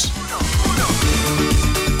Lawrence?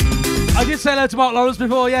 I did say hello to Mark Lawrence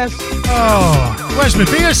before, yes. Oh, where's my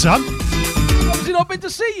beer, son? Obviously not been to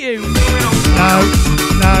see you. No.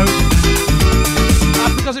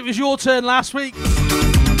 That's because it was your turn last week.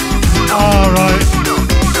 All right.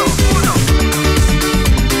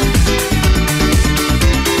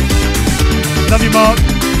 Love you, Mark.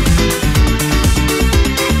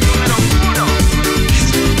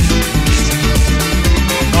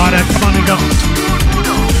 Right then, come on and go.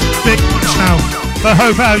 Big push now for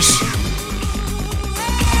Hope House.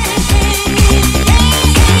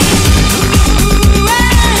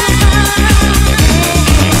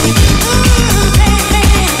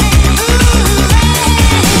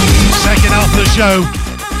 Second half of the show.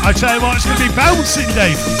 I tell you what, it's going to be bouncing,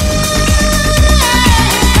 Dave.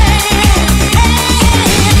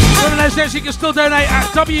 You can still donate at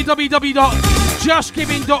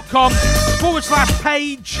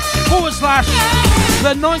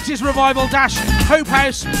www.justgiving.com/page/the 90's revival Hope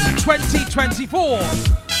House 2024.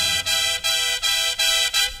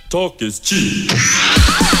 Talk is cheap.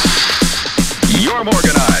 You're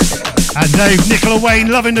organized. And Dave, Nicola Wayne,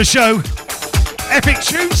 loving the show. Epic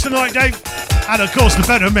tunes tonight, Dave. And of course the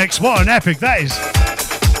Benno mix. What an epic that is.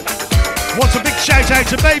 What's a big shout out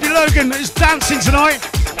to Baby Logan that is dancing tonight.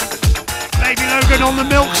 Baby Logan on the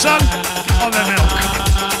milk, son. On the milk.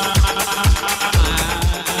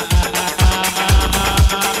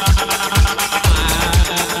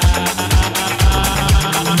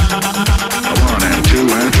 A 1 and a 2 and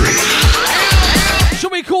a 3. Shall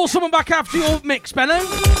we call someone back after your mix, Benno?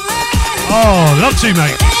 Oh, love to,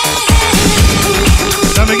 mate.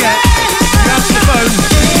 Don't forget, if you answer the phone,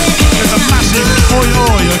 there's a massive oi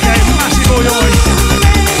oi, okay? Massive oi oi.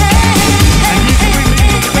 And you can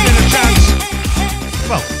win a chance.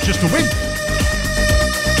 Well, just to win.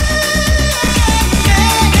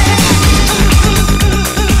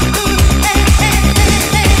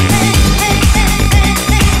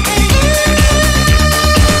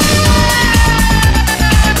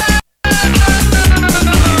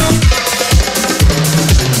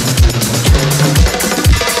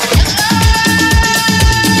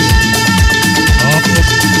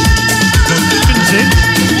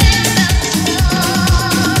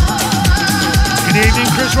 Good evening,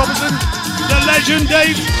 Chris Robinson. The legend,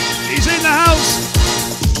 Dave. He's in the house.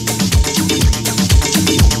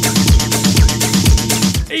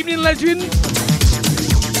 Evening, legend.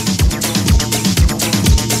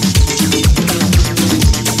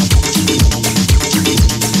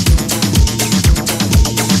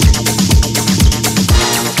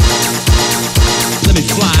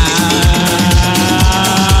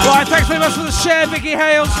 Vicky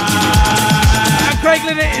Hales. And Craig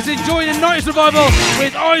Linnett is enjoying a night revival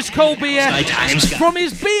with ice cold beer from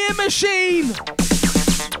his beer machine.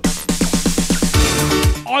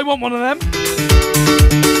 I want one of them.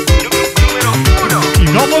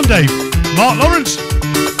 You got one, Dave. Mark Lawrence.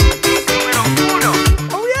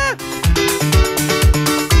 Oh, yeah.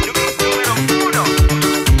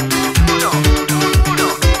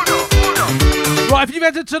 Right, if you've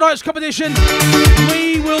entered tonight's competition,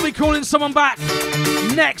 we will be calling someone back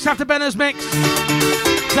next after Benno's mix.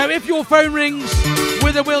 So if your phone rings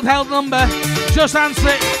with a withheld number, just answer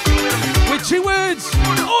it with 2 words.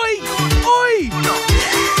 Oi! Oi!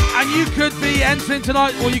 And you could be entering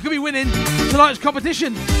tonight, or you could be winning tonight's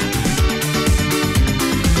competition.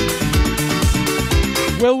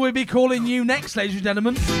 Will we be calling you next, ladies and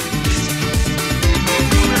gentlemen?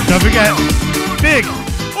 Don't forget, big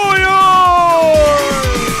oi!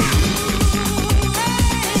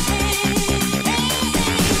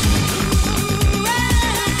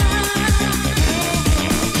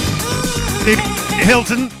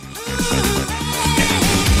 Hilton.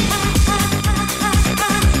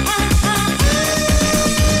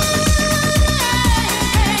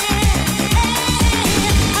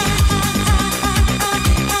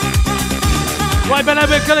 Right, Benno,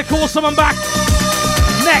 we're going to call someone back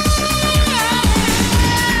next.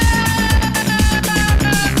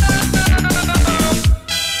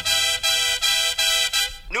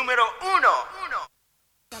 Número uno.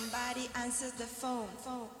 Somebody answers the phone.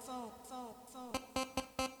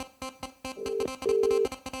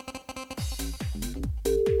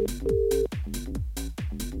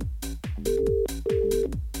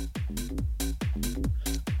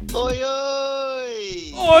 Oi,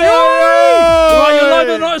 oi! Oi, oi! Right, you're live on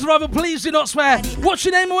the Night's Arrival. Please do not swear. What's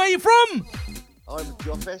your name and where are you from? I'm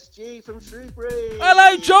Joff SG from Shrewsbury.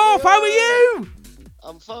 Hello, Joff. How are you?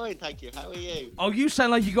 I'm fine, thank you. How are you? Oh, you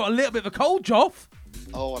sound like you got a little bit of a cold, Joff.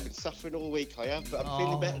 Oh, I've been suffering all week, I have, but I'm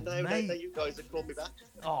feeling better now. Now you guys have called me back.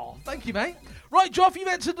 Oh, thank you, mate. Right, Joff, you've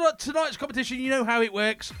entered tonight's competition. You know how it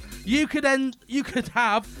works. You could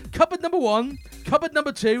have cupboard number 1, cupboard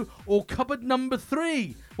number 2, or cupboard number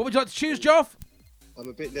 3. What would you like to choose, Joff? I'm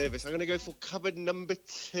a bit nervous. I'm going to go for cupboard number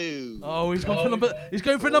 2. Oh, he's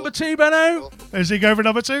going for number 2, Benno. Is he going for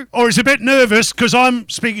number 2? Or is he a bit nervous because I'm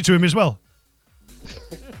speaking to him as well?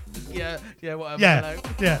 Yeah, whatever. Yeah, Benno.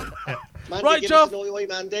 yeah. Mandy, Right, give Joff. us an oi,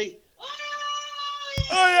 Mandy.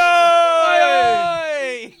 Oi!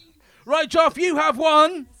 Right, Joff, you have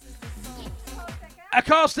one. A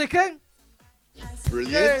car sticker.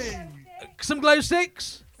 Brilliant. Some glow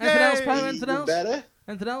sticks. Anything else, pal? Anything else? Better.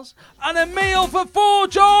 Anything else? And a meal for 4,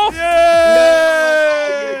 Joff. No,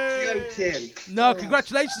 you're joking. No,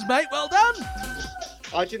 congratulations, mate. Well done.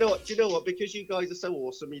 Do you know what? Because you guys are so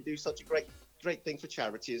awesome, you do such a great thing for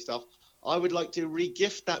charity and stuff. I would like to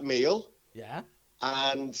re-gift that meal. Yeah.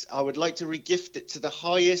 And I would like to re-gift it to the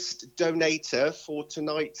highest donator for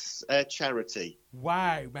tonight's charity.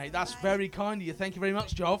 Wow, mate, that's very kind of you. Thank you very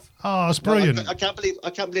much, Joff. Oh, that's brilliant. I can't believe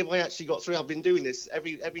I actually got through. I've been doing this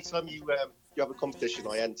every time you have a competition,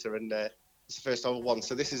 I enter, and it's the first time I've won.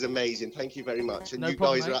 So this is amazing. Thank you very much, and No you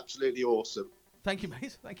problem, guys mate. are absolutely awesome. Thank you,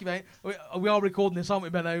 mate. Thank you, mate. We are recording this, aren't we,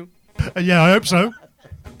 Benno? Yeah, I hope so.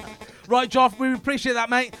 Right, Joff, we appreciate that,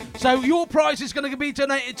 mate. So your prize is going to be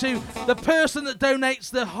donated to the person that donates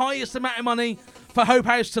the highest amount of money for Hope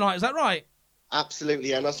House tonight. Is that right?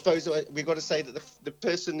 Absolutely, and I suppose we've got to say that the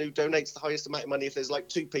person who donates the highest amount of money, if there's like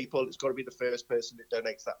 2 people, it's got to be the first person that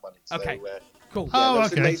donates that money. So, Okay, cool. Yeah,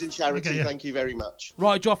 it's an amazing charity. Okay, yeah. Thank you very much.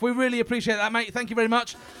 Right, Joff, we really appreciate that, mate. Thank you very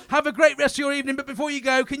much. Have a great rest of your evening. But before you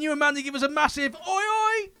go, can you and Mandy give us a massive oi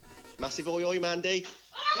oi? Massive oi oi, Mandy.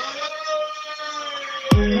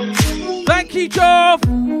 Thank you, Joff.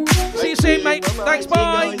 See you soon, mate. Thanks,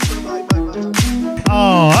 bye.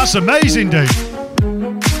 Oh, that's amazing, dude.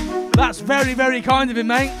 That's very, very kind of him,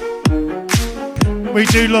 mate. We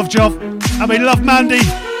do love Joff, and we love Mandy.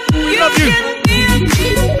 We love you.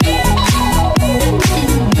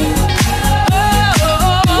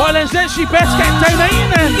 Well, then, you best get donating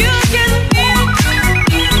then.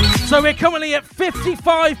 So we're currently at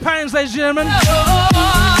 £55, ladies and gentlemen.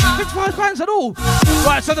 £55 at all.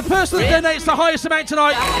 Right, so the person that donates the highest amount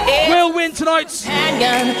tonight will win tonight's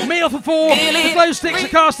meal for 4, the glow sticks, the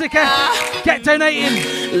car sticker. Get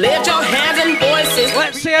donating. Lift your hands and voices.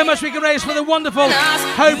 Let's see how much we can raise for the wonderful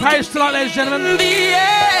Hope House tonight, ladies and gentlemen.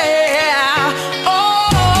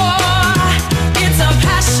 It's a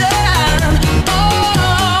passion.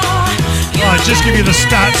 Right, just give you the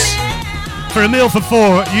stats. For a meal for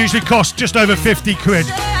 4, it usually costs just over 50 quid.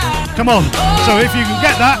 Come on. So if you can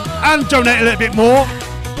get that and donate a little bit more,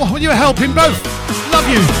 well, you're helping both. Love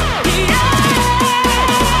you.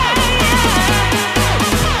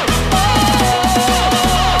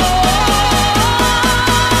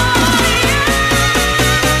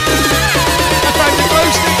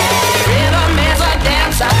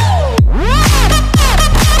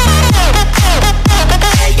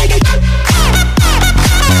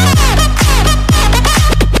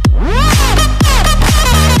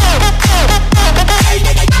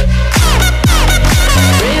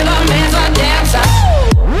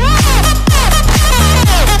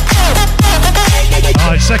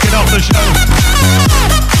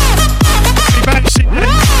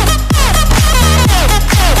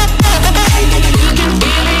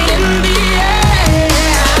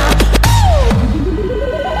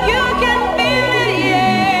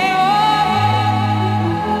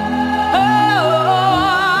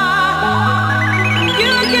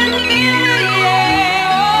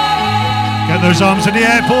 those arms in the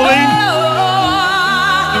air, Pauline.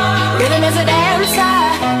 Rhythm is a dancer,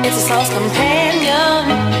 it's a soul's companion.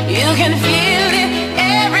 You can feel it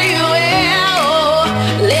everywhere. Oh,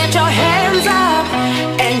 lift your hands up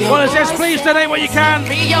and your Well, it says please donate what you can.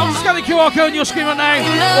 Scan the QR code on your screen right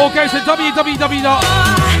now, or go to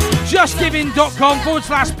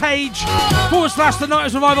www.justgiving.com/page/the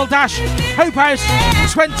 90's Revival Hope House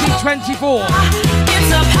 2024. It's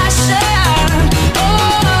a passion.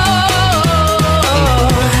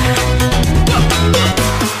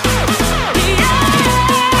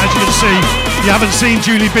 As you can see, you haven't seen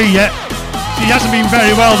Julie B yet. She hasn't been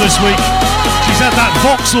very well this week. She's had that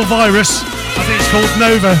voxel virus. I think it's called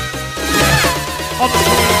Nova.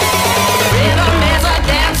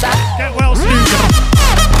 Get well soon.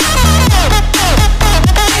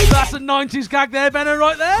 That's a 90's gag there, Benno,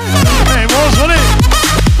 right there. Yeah, it was, wasn't it?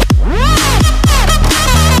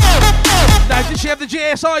 Now, did she have the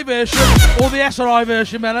GSI version or the SRI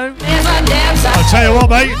version, Benno? I'll tell you what,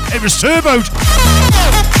 mate, it was turboed.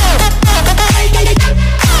 They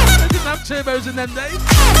didn't have turbos in them days.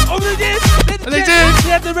 Oh, they did. They did. They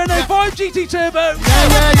had the Renault 5 GT turbo.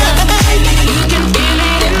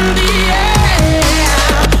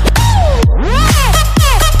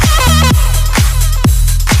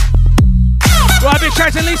 Right, big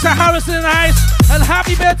shout to Lisa Harrison in the house, and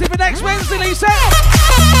happy birthday for next Wednesday, Lisa.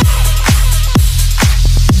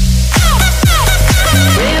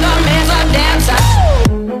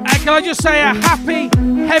 And can I just say a happy,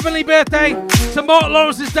 heavenly birthday to Mark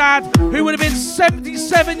Lawrence's dad, who would have been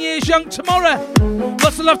 77 years young tomorrow.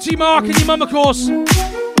 Lots of love to you, Mark, and your mum, of course.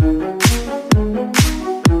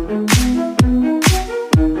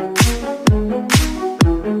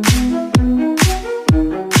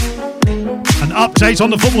 An update on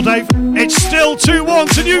the football, Dave. It's still 2-1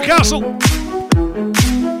 to Newcastle.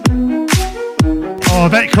 Oh, I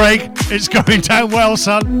bet, Craig, it's going down well,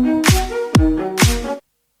 son.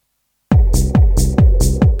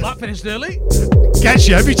 That finished early. Gets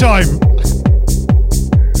you every time.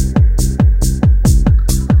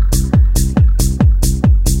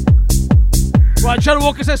 Right, Joe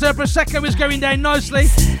Walker says her Prosecco is going down nicely.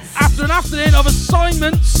 After an afternoon of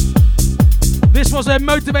assignments, this was her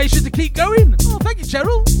motivation to keep going. Oh, thank you,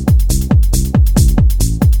 Cheryl.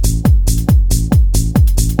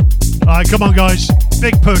 Alright, come on, guys.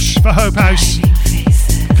 Big push for Hope House.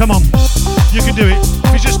 Come on, you can do it.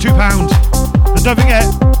 If it's just £2. And don't forget,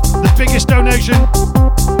 the biggest donation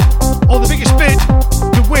or the biggest bid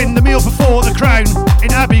to win the meal for four, the Crown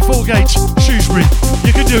in Abbey, Foregate, Shrewsbury.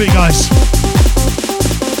 You can do it, guys.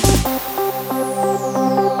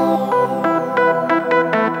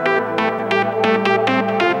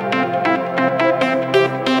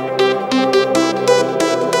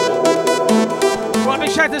 Right,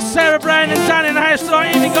 big shout to Sarah Brown and Dan in the house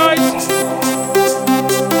tonight evening, guys.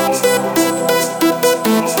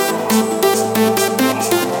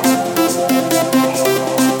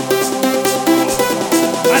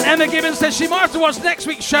 Emma Gibbons says she might have to watch next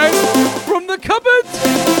week's show from the cupboard.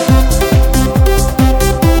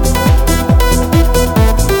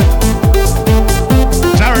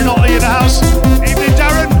 Darren Otley in the house. Evening,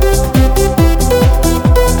 Darren.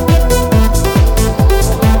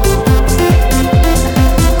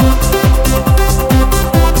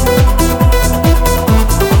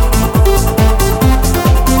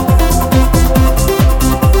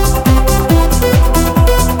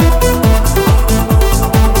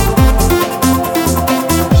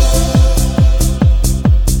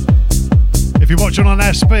 Watching on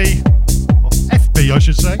SB, or FB I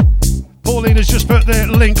should say. Pauline has just put the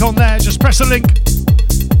link on there. Just press the link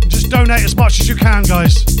and just donate as much as you can,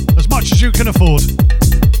 guys. As much as you can afford.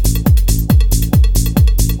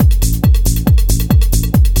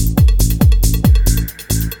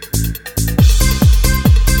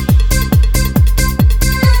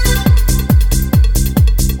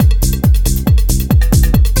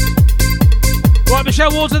 Right,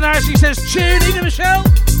 Michelle Ward's in there. She says, tune in, Michelle.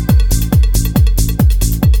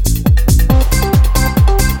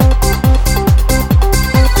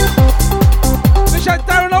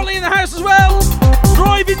 Darren Otley in the house as well.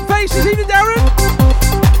 Driving faces, even Darren.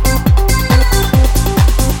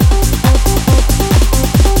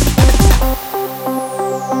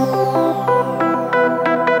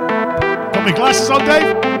 Got my glasses on,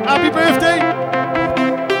 Dave. Happy birthday.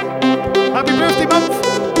 Happy birthday month.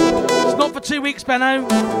 It's not for 2 weeks, Benno. I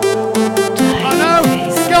know.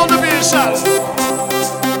 Get on the beer, son.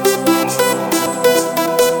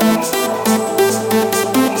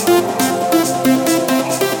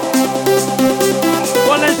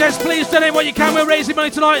 Yes, please donate what you can. We're raising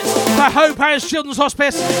money tonight for Hope House Children's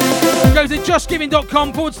Hospice. Go to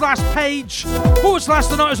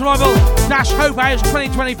justgiving.com/page/the Night Arrival -Hope House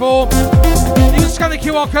 2024. You can scan the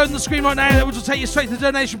QR code on the screen right now, which will take you straight to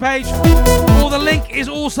the donation page. Or the link is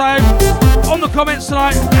also on the comments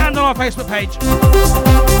tonight and on our Facebook page.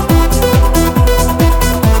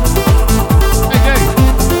 Hey Dave.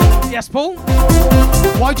 Yes, Paul?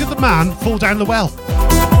 Why did the man fall down the well?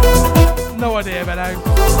 No idea, Benno.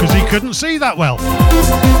 Because he couldn't see that well.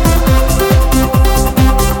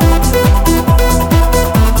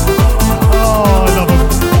 Oh, I love him.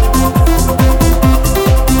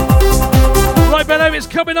 Right, Benno, it's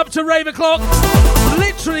coming up to rave o'clock.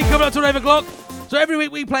 Literally coming up to rave o'clock. So every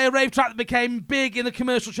week we play a rave track that became big in the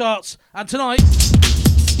commercial charts. And tonight,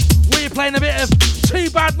 we're playing a bit of Too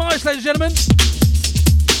Bad Mice, ladies and gentlemen.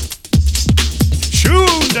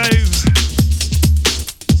 Tune, Dave.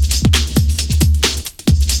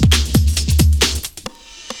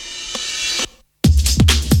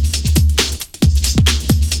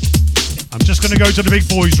 I'm just going to go to the big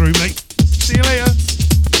boys' room, mate. See you later.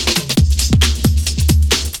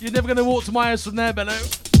 You're never going to walk to my house from there, Benno.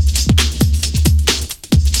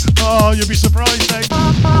 Oh, you'll be surprised, Dave.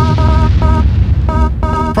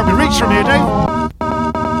 Probably reach from here, Dave.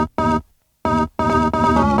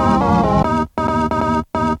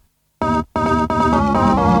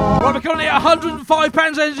 Right, we're currently at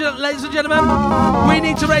 £105, ladies and gentlemen. We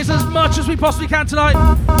need to raise as much as we possibly can tonight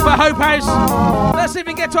for Hope House. Let's see if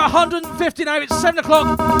we can get to 150 now. It's 7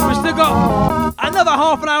 o'clock. We've still got another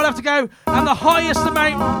half an hour left to go. And the highest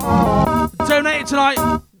amount donated tonight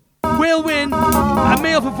will win a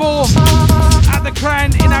meal for four at the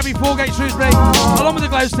Crown in Abbey Foregate, Shrewsbury, along with the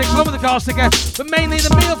glow stick, along with the car sticker, but mainly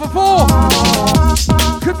the meal for four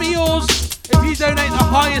could be yours if you donate the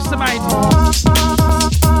highest amount.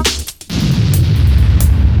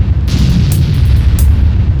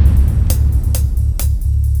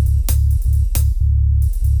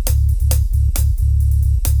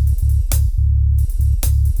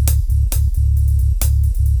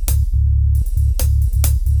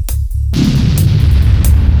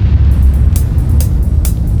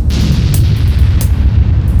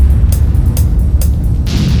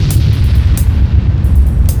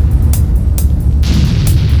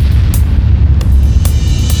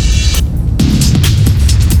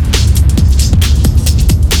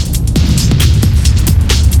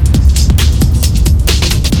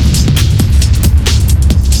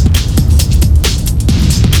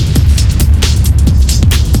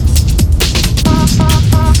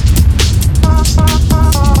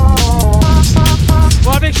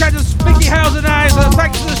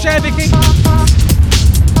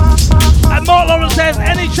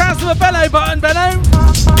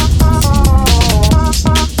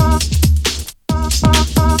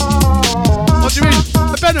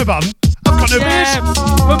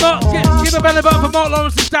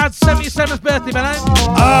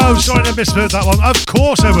 Misheard that one. Of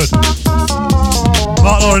course I would.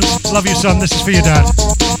 Mark Lawrence, love you, son. This is for your dad.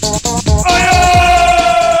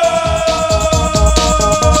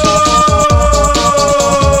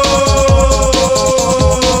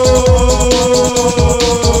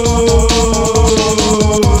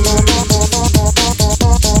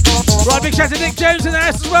 Right, big shout out to Nick Jones in the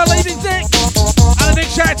house as well. Evening, Dick. And a big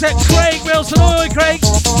shout out to Craig Wilson. Oi, Craig.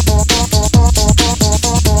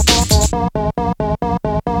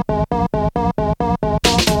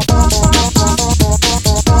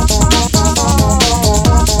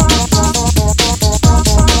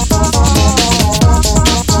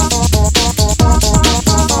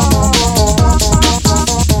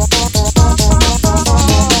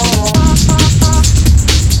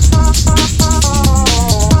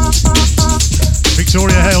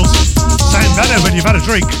 You've had a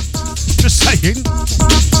drink. Just saying.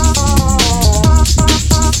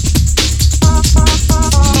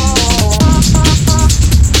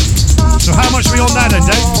 So how much are we on that then,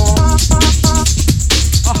 Dave?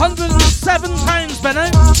 £107,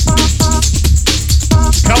 Benno.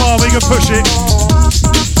 Come on, we can push it.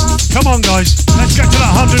 Come on, guys. Let's get to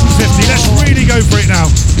that 150. Let's really go for it now.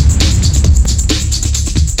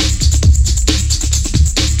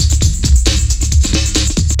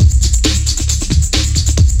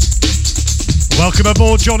 Welcome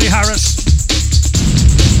aboard, Johnny Harris.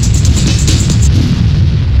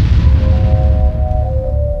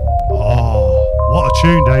 Oh, what a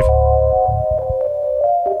tune, Dave.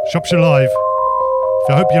 Shropshire Live.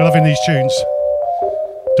 I hope you're loving these tunes.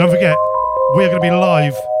 Don't forget, we're going to be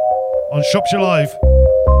live on Shropshire Live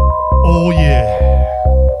all year.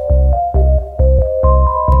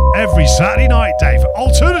 Every Saturday night, Dave.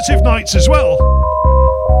 Alternative nights as well.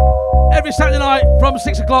 every Saturday night from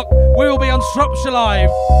 6 o'clock, we will be on Shropshire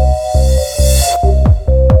Live.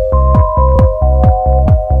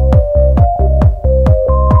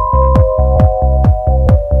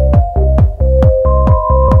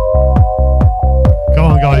 Come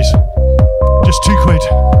on, guys. Just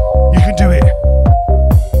 £2. You can do it.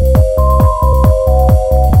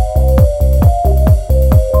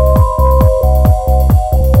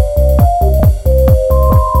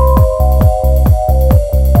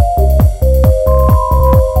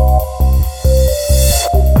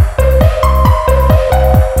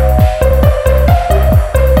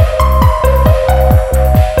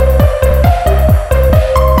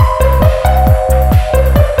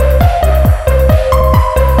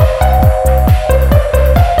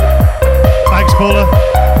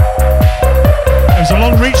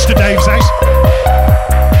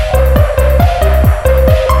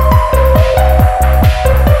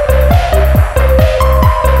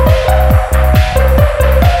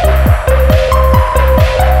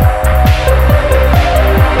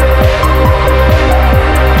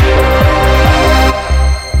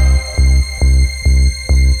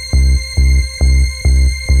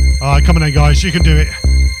 Guys, you can do it.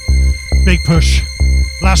 Big push.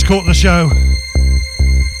 Last quarter of the show.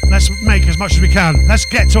 Let's make as much as we can. Let's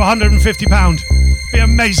get to £150. Be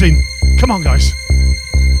amazing. Come on, guys.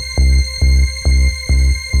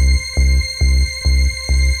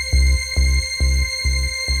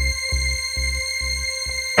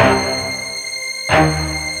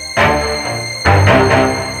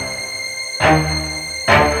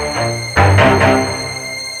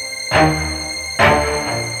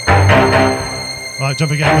 Don't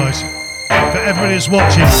forget, guys, for everybody that's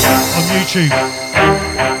watching on YouTube,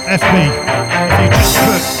 FB, if you just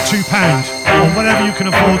put £2 or whatever you can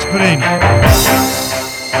afford to put in,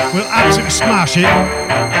 we'll absolutely smash it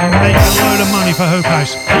and make a load of money for Hope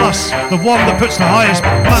House. Plus, the one that puts the highest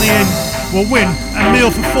money in will win a meal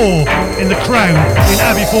for 4 in the Crown in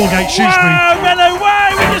Abbey Foregate, Shrewsbury. Wow, Benno, wow,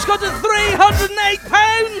 we just got to £308!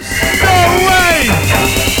 No way!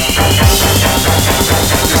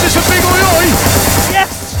 Is this a big oi-oi? Yes!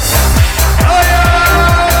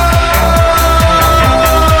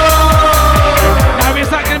 Now, is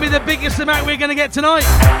that going to be the biggest amount we're going to get tonight? £308.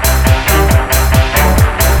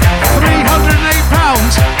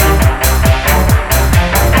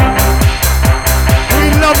 We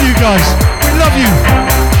love you guys. We love you.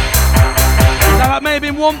 Now, that may have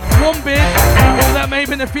been one bid, or that may have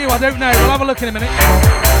been a few. I don't know. We'll have a look in a minute.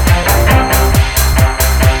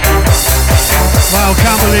 Wow,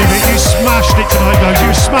 can't believe it. You smashed it tonight, guys.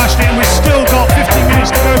 You smashed it, and we've still got 15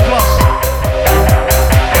 minutes to go plus.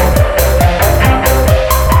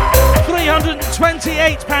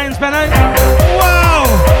 £328, Benno. Wow!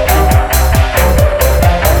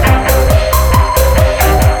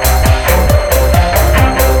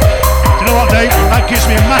 Do you know what, Dave? That gives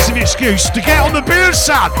me a massive excuse to get on the beer,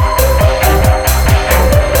 son.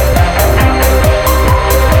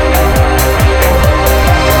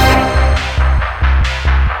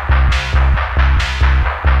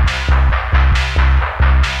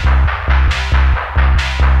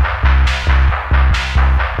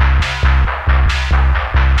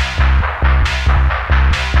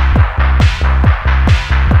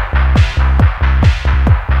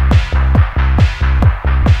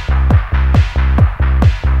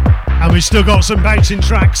 We've still got some bouncing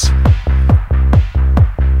tracks.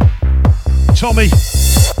 Tommy,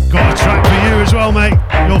 got a track for you as well, mate.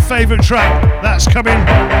 Your favourite track. That's coming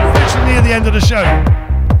literally near the end of the show.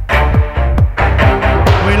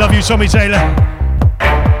 We love you, Tommy Taylor.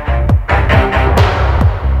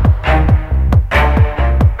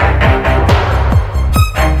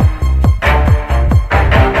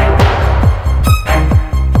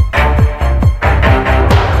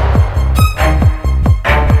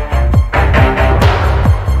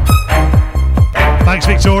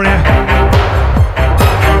 Victoria.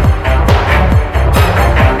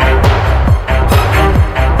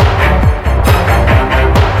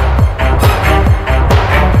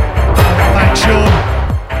 Thanks,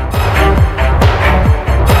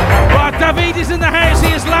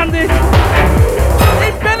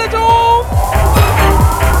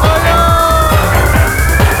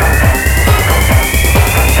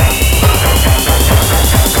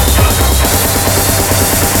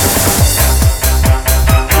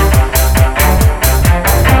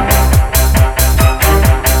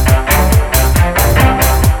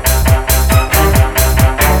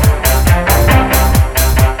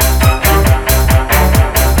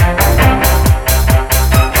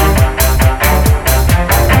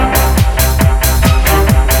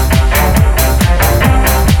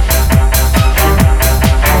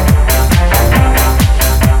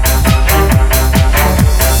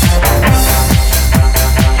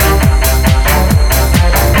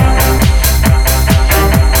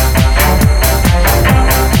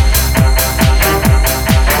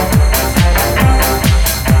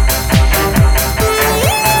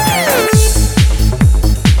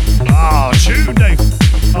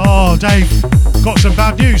 Dave, got some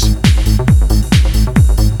bad news.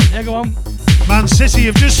 Yeah, go on. Man City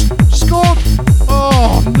have just scored.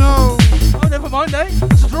 Oh no. Oh, never mind, eh?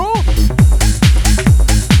 It's a draw.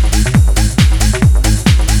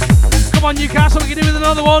 Come on, Newcastle, we can do with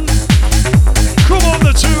another one. Come on,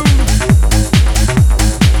 the tune.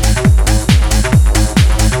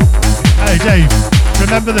 Hey Dave,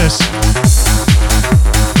 remember this.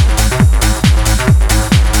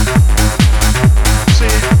 See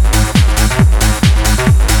it.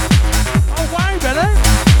 Oh wow, Benno.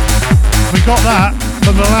 We got that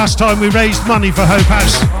from the last time we raised money for Hope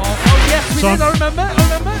House. Oh yes, we did, I remember.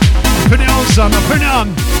 I'm putting it on, son, I'm putting it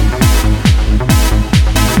on.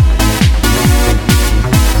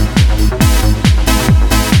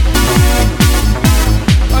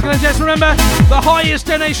 Okay, just remember, the highest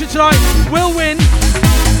donation tonight will win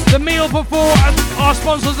the meal for four and our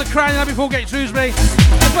sponsors, the Crown and Abbey Foregate Shrewsbury,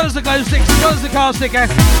 as well as the glow sticks, as well as the car sticker.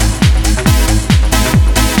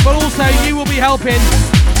 But also, you will be helping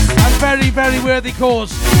a very, very worthy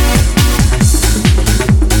cause.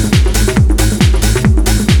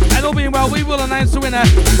 And all being well, we will announce the winner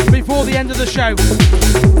before the end of the show.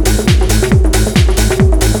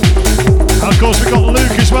 And of course, we've got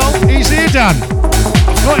Luke as well. He's here, Dan.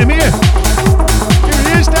 I've got him here. Here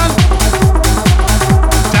he is, Dan.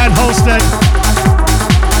 Dan Holstead.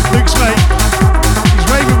 Luke's mate. He's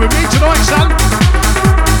raving with me tonight, son.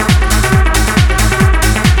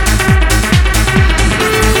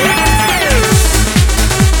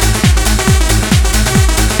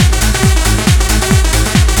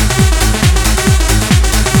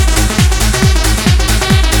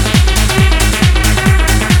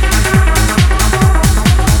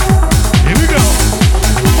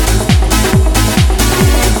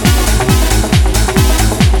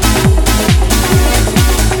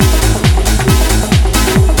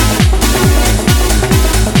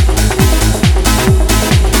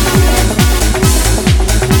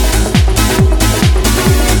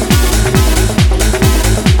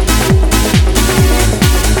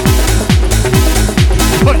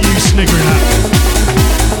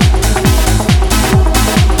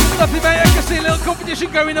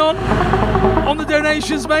 Going on the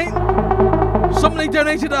donations, mate. Somebody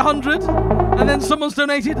donated 100 and then someone's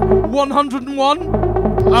donated 101.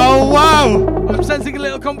 Oh wow! I'm sensing a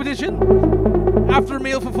little competition after a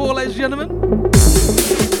meal for four, ladies and gentlemen.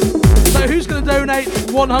 So who's going to donate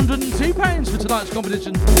 £102 for tonight's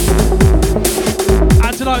competition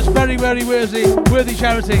and tonight's very, very worthy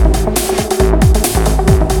charity?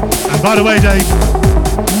 And by the way, Dave,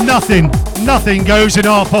 nothing goes in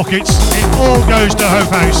our pockets. It all goes to Hope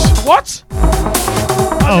House. What?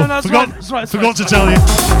 Oh, no, forgot to tell you.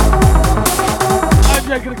 I'm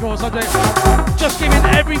joking, of course. I'm joking. Just giving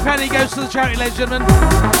every penny goes to the charity, ladies and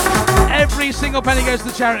gentlemen. Every single penny goes to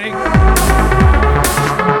the charity.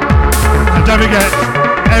 And don't forget,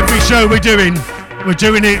 every show we're doing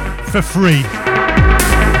it for free.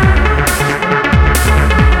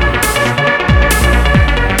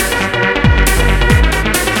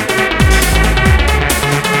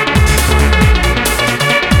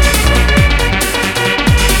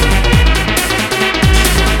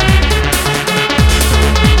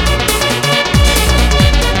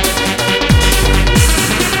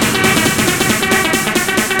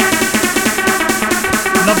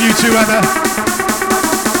 You too, Emma.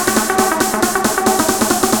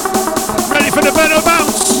 Ready for the Benno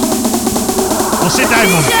bounce? Well, sit down,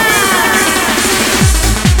 Mum.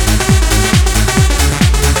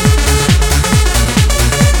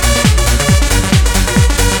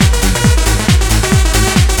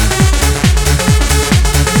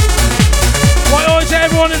 Right, oi to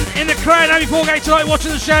everyone in the crowd, Abbey Foregate tonight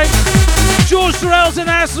watching the show. George Durrell's in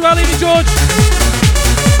the house as well, evening George.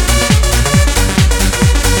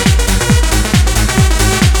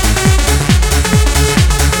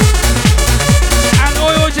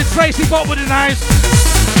 Tracy Botwood in the house.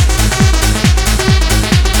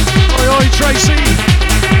 Oi, oi, Tracy.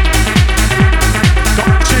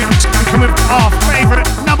 Got tunes coming from our favourite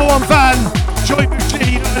 #1 fan, Joy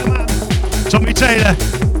Bucci, Tommy Taylor.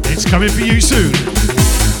 It's coming for you soon.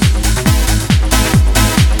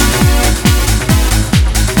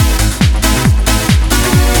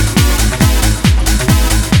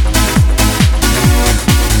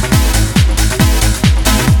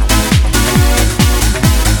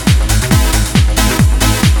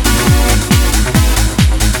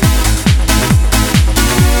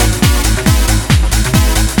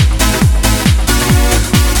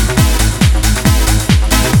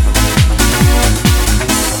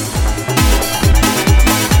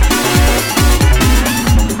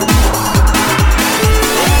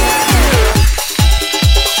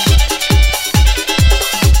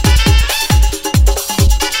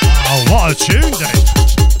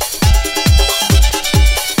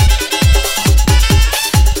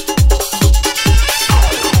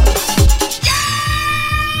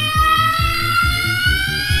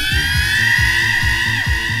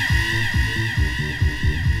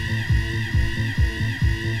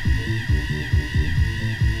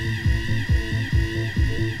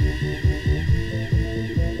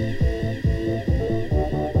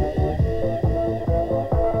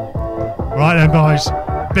 Right then, guys.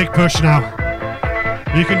 Big push now.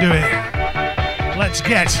 You can do it. Let's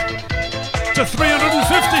get to 350.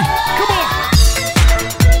 Come on.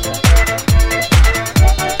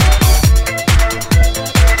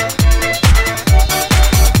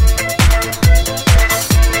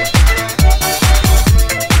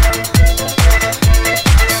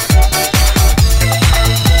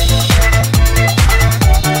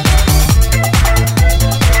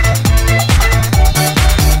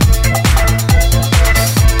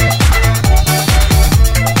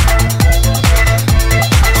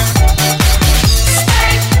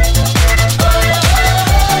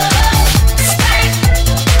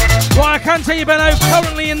 Benno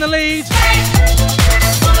currently in the lead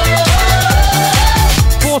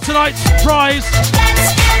for tonight's prize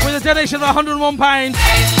with a donation of £101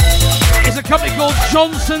 is a company called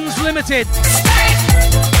Johnson's Limited.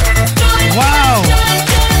 Wow!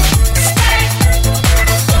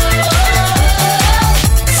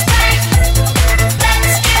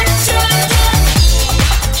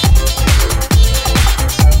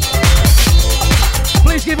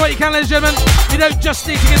 Please give what you can, ladies and gentlemen. You don't just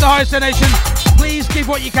need to give the highest donation. Please give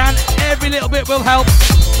what you can. Every little bit will help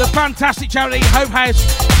the fantastic charity Hope House.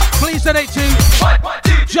 Please donate to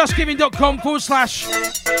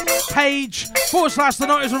justgiving.com/page/the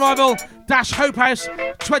 90's revival Hope House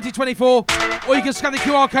 2024, or you can scan the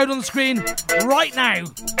QR code on the screen right now.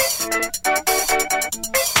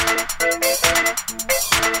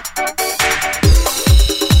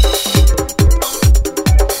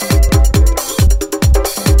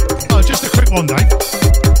 Oh, just a quick one, Dave.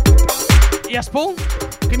 Yes, Paul?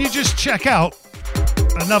 Can you just check out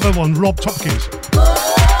another one, Rob Tompkins?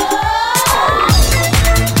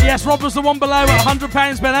 Yes, Rob was the one below at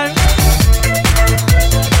 £100, Benno.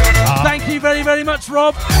 Thank you very, very much,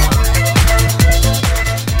 Rob.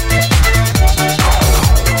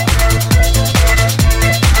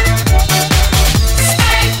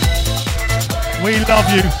 We love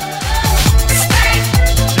you.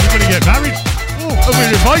 Are you going to get married? Oh, are we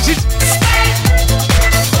invited?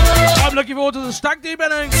 I'm looking forward to the stag do,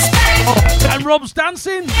 Benno. And Rob's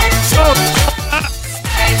dancing.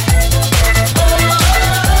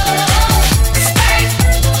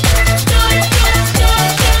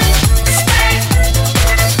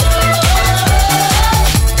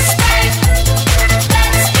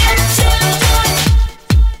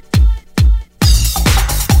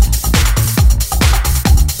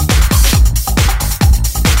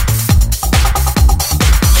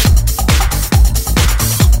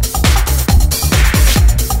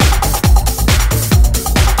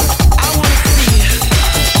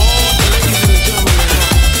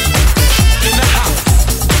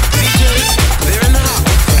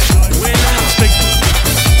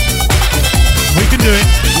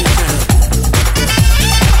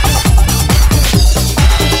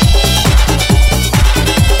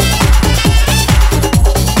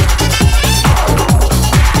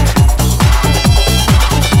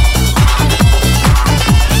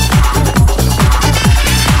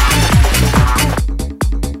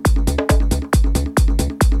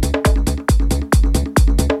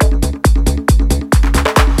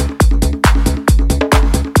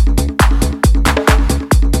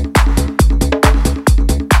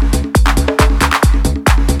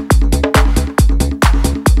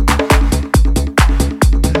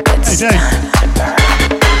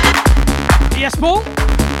 Yes, Paul?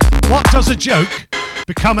 What does a joke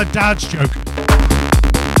become a dad's joke?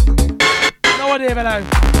 No idea, Benno.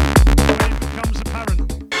 When it becomes apparent.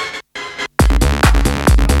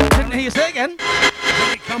 Didn't hear you say it again.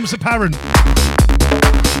 When it becomes apparent.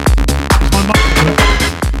 It's my mic.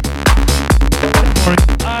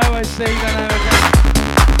 Oh, I see, Benno. Okay.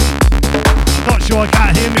 Not sure, I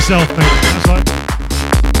can't hear myself, mate. That's right.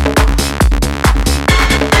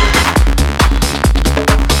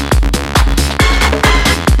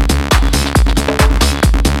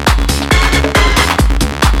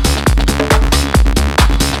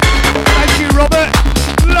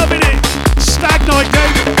 Night,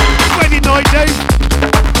 Dave. Wedding night, Dave.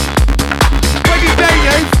 Wedding day,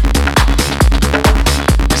 Dave.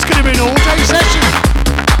 It's going to be an all-day session.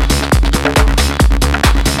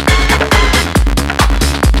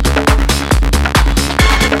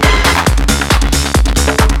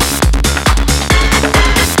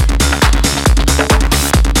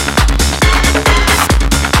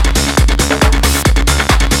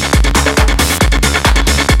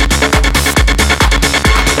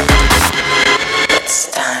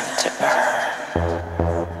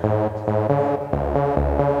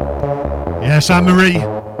 Yes, Anne-Marie,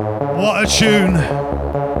 what a tune.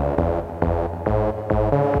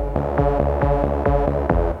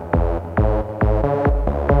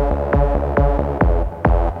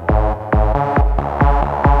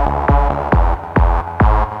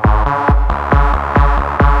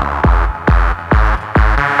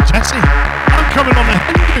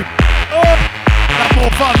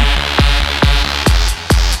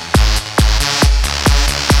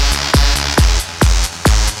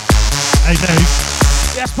 Dave.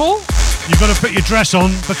 Yes, Paul? You've got to put your dress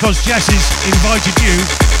on because Jess has invited you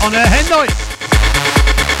on her hen night.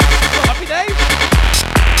 Happy Dave.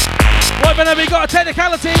 Right, Benno, we've got a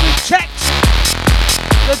technicality. We've checked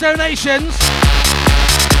the donations.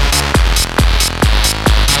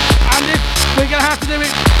 And if we're going to have to do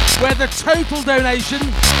it where the total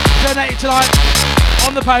donation donated tonight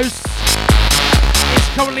on the post is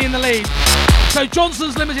currently in the lead. So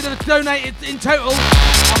Johnson's Limited have donated in total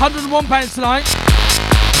 £101 tonight.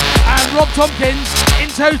 And Rob Tompkins in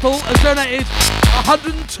total has donated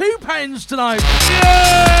 £102 tonight. Yay!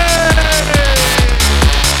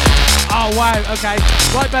 Oh wow, okay.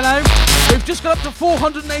 Right, Benno, we've just got up to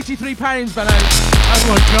 £483, Benno. Oh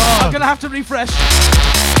my God. I'm going to have to refresh.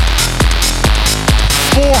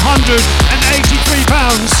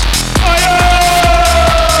 £483.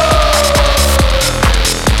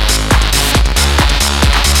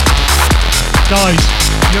 Guys,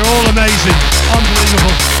 you're all amazing.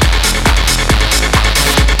 Unbelievable.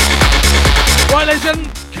 Right, ladies and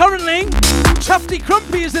gentlemen, currently, Tufty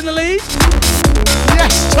Crumpy is in the lead.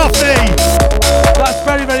 Yes, Tufty! That's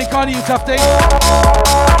very, very kind of you, Tufty.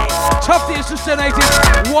 Tufty has just donated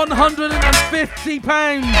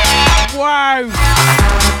 £150. Wow.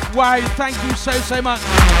 Wow, thank you so, so much.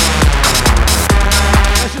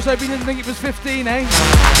 Let's just hope he didn't think it was 15, eh?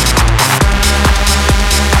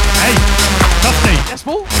 Hey, Tufty. Yes,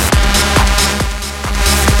 Paul?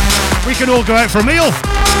 We can all go out for a meal. Me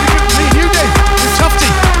and you, Dave, with Tufty.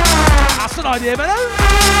 That's an idea, Benno.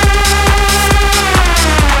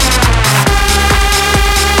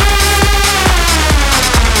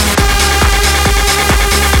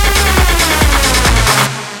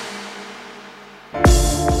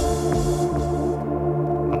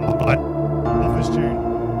 Love this tune.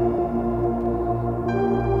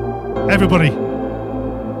 Everybody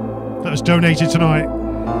that has donated tonight,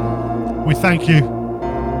 we thank you.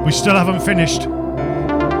 We still haven't finished.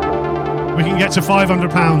 We can get to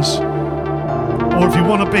 £500. Or if you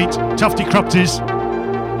want to beat Tufty Crupties,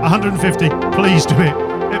 150, please do it.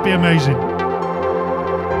 It'd be amazing.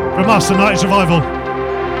 From us, the 90's Revival,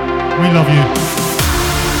 we love you.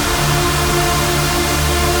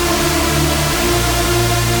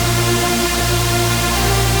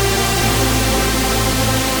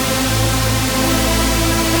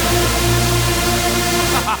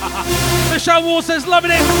 Michelle Ward says,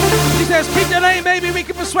 loving it. She says, keep donating, maybe we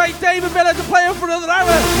can persuade Dave and Benno to play on for another hour.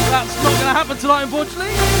 That's not going to happen tonight,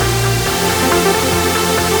 unfortunately.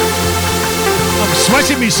 I'm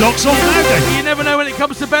sweating me socks off now, Dave. You never know when it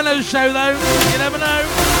comes to Benno's show, though. You never know.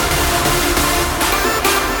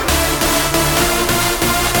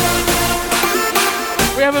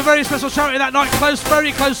 We have a very special charity that night, close,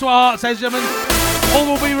 very close to our hearts, ladies and gentlemen. All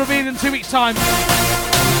will be revealed in 2 weeks' time.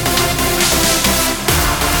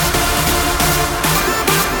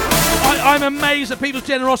 I'm amazed at people's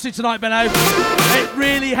generosity tonight, Benno. It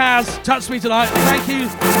really has touched me tonight. Thank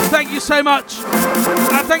you so much.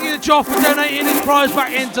 And thank you to Joff for donating his prize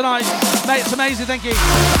back in tonight. Mate, it's amazing, thank you.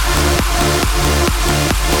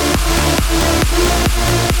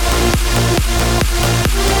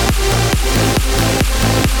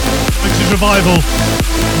 This is Revival.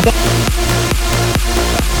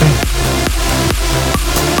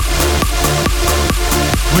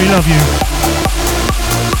 We love you.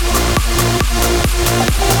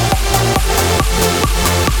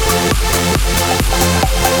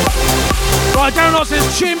 Right, Darren Knott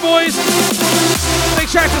says, tune boys. Big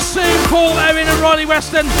shout out to Sue, Paul, Erin and Riley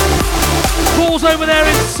Weston. Paul's over there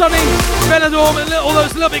in sunny Benidorm, although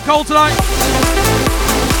it's a little bit cold tonight.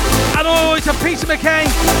 And oi to Peter McKay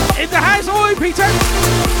in the house. Oi, Peter.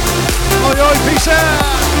 Oi, oi, Peter.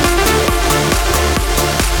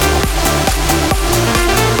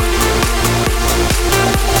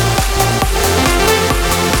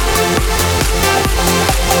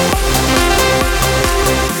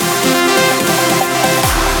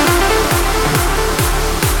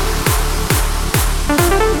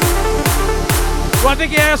 Right,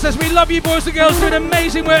 Nicky Howe says, we love you boys and girls doing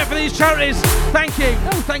amazing work for these charities. Thank you.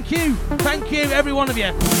 Oh, thank you. Thank you, every one of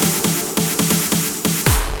you.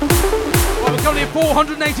 Well, we're currently at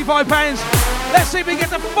 £485. Let's see if we can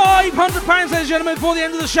get to £500, ladies and gentlemen, before the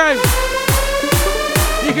end of the show.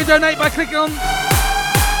 You can donate by clicking on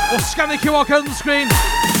or scan the QR code on the screen.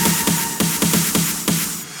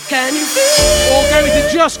 Can you feel or go to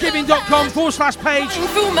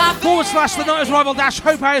justgiving.com/page/the 90's Revival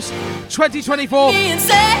Hope House 2024.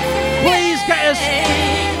 Please get us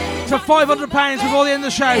to £500 before the end of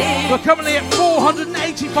the show. We're currently at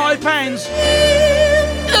 £485.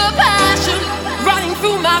 The passion running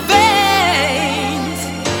through my veins,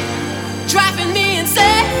 driving me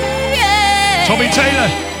insane. Tommy Taylor,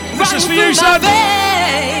 this is for you, son. Come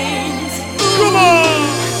on.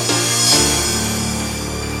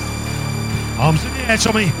 Arms in the air,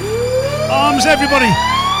 Tommy. Arms, everybody.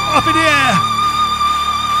 Up in the air.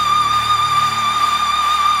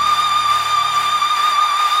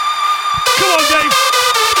 Come on, Dave.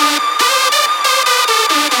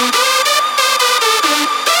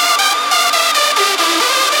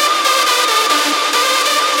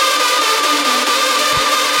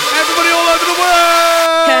 Everybody all over the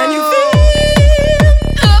world. Can you feel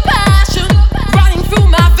the passion running through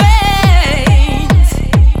my veins,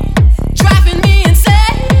 driving me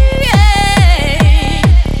insane,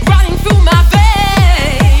 running through my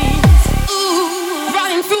veins, ooh,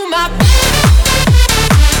 running through my.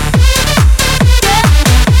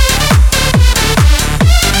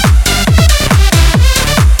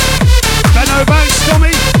 Benno bounce,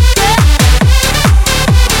 Tommy.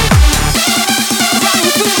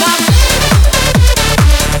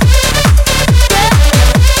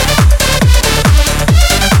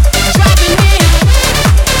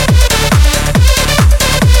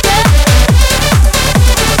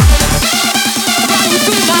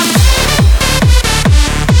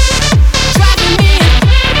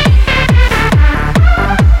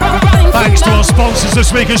 Thanks to our sponsors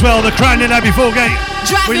this week as well, the Crown and Abbey Foregate.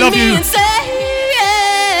 We love you.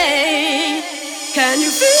 Can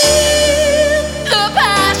you feel the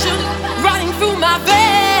passion running through my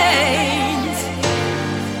veins,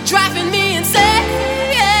 driving me insane,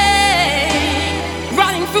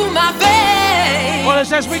 running through my veins? Well, it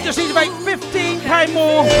says we just need to make £15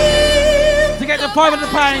 more to get to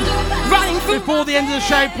 £500 before the end of the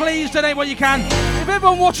show. Please donate what you can. If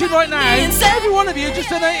everyone watching right now, every one of you just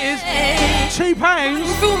donated £2.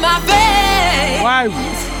 Wow.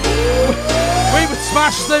 We would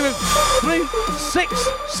smash through with £300, £600,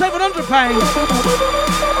 £700.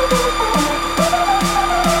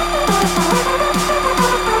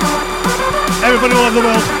 Everybody all over the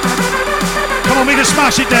world. Come on, we can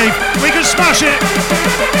smash it, Dave. We can smash it.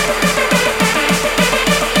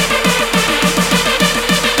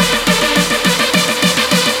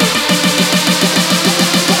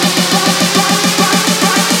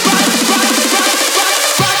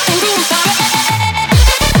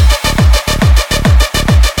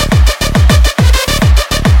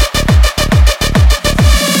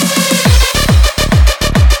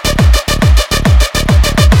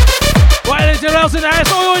 In the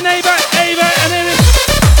house. Oi, oi, neighbour, Ava and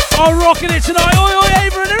Iris are rocking it tonight. Oi, oi,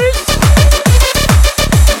 Ava and Iris.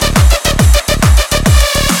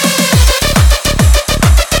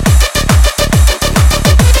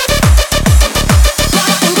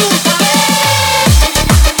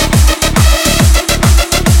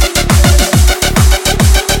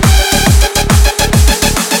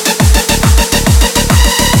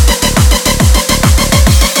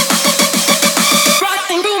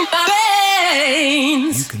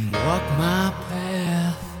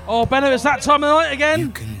 Oh, Benno, it's that time of night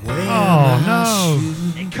again. Oh, no.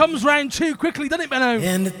 It comes round too quickly, doesn't it, Benno?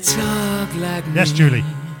 Yes, Julie.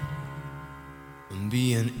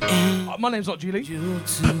 Oh, my name's not Julie.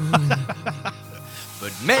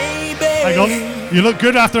 But maybe hang on. You look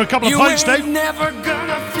good after a couple of pints, Dave. You ain't never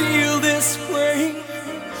gonna feel this way.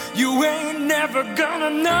 You ain't never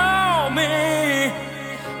gonna know me.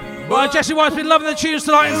 Well, Jesse White's been loving the tunes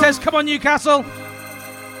tonight and says, come on, Newcastle.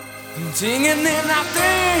 And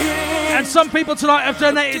some people tonight have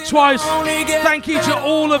donated twice. Thank you to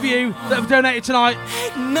all of you that have donated tonight.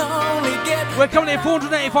 We're coming in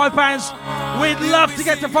 £485. We'd love to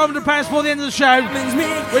get to £500 before the end of the show.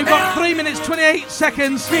 We've got 3 minutes 28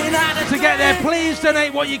 seconds to get there. Please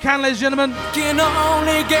donate what you can, ladies and gentlemen.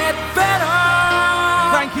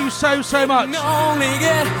 Thank you so much.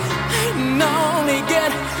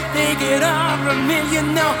 Take it all from me, you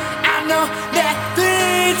know. I know that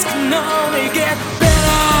things can only get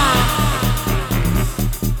better.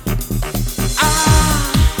 I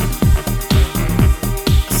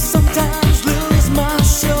sometimes lose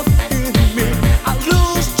myself in me. I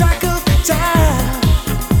lose track of time,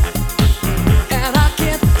 and I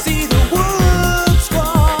can't see the woods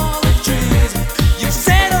for the trees. You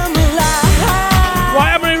set them alive.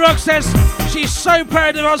 Right, Emery Rugg says she's so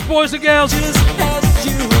proud of us boys and girls.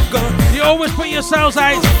 You always put yourselves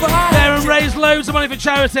out there and raise loads of money for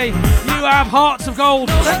charity. You have hearts of gold.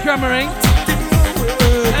 Thank you, Emery.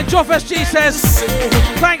 And Joff SG says,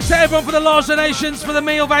 thanks to everyone for the large donations for the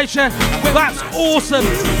meal voucher. That's awesome.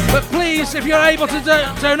 But please, if you're able to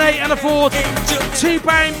donate and afford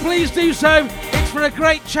 £2, please do so. It's for a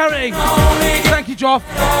great charity. Thank you, Joff.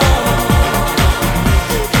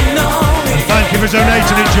 Thank you for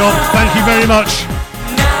donating it, Joff. Thank you very much.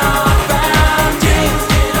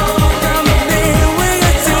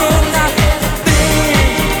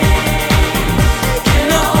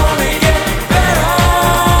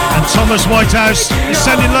 White House is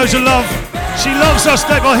sending loads of love. She loves us,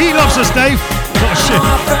 Dave. Well, he loves us, Dave. What a shit.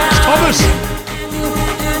 It's Thomas.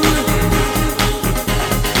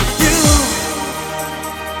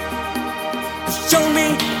 Show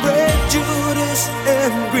me prejudice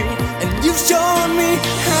and greed, and you've shown me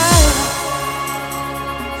how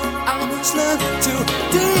I must learn to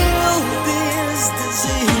deal with this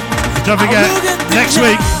disease. Don't forget, next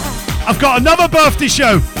week, I've got another birthday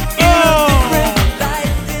show. Oh!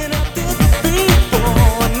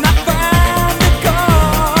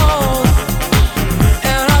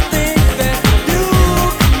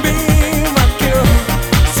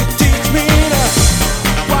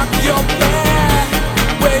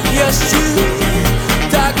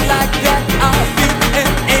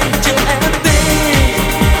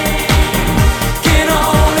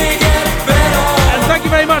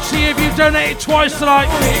 See if you've donated twice tonight.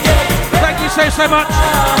 Thank you so much.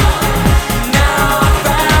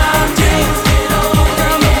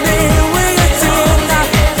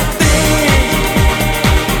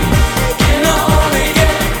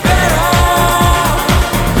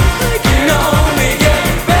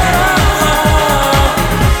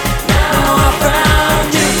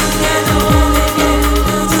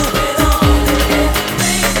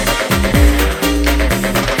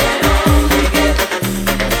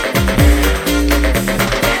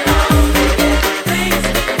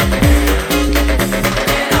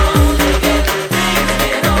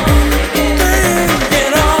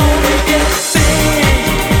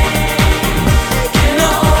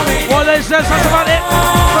 That's about it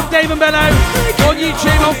from Dave and Benno on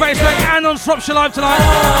YouTube, on Facebook and on Shropshire Live tonight.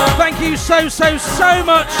 Thank you so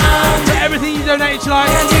much for everything you donated tonight.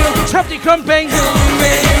 Tufty Crumping,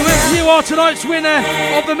 you are tonight's winner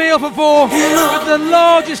of the meal for four with the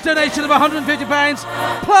largest donation of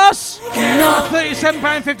 £150 plus a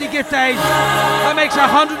 £37.50 gift aid. That makes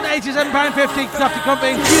 £187.50, Tufty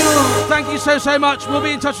Crumping. Thank you so much. We'll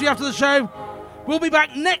be in touch with you after the show. We'll be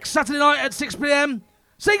back next Saturday night at 6 p.m.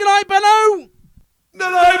 Say goodnight, Benno!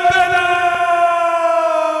 Good night, Benno!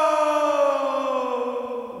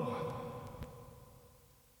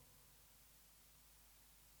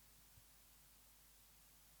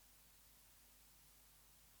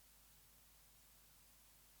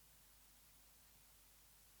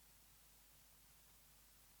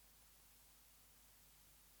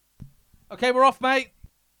 Okay, we're off, mate.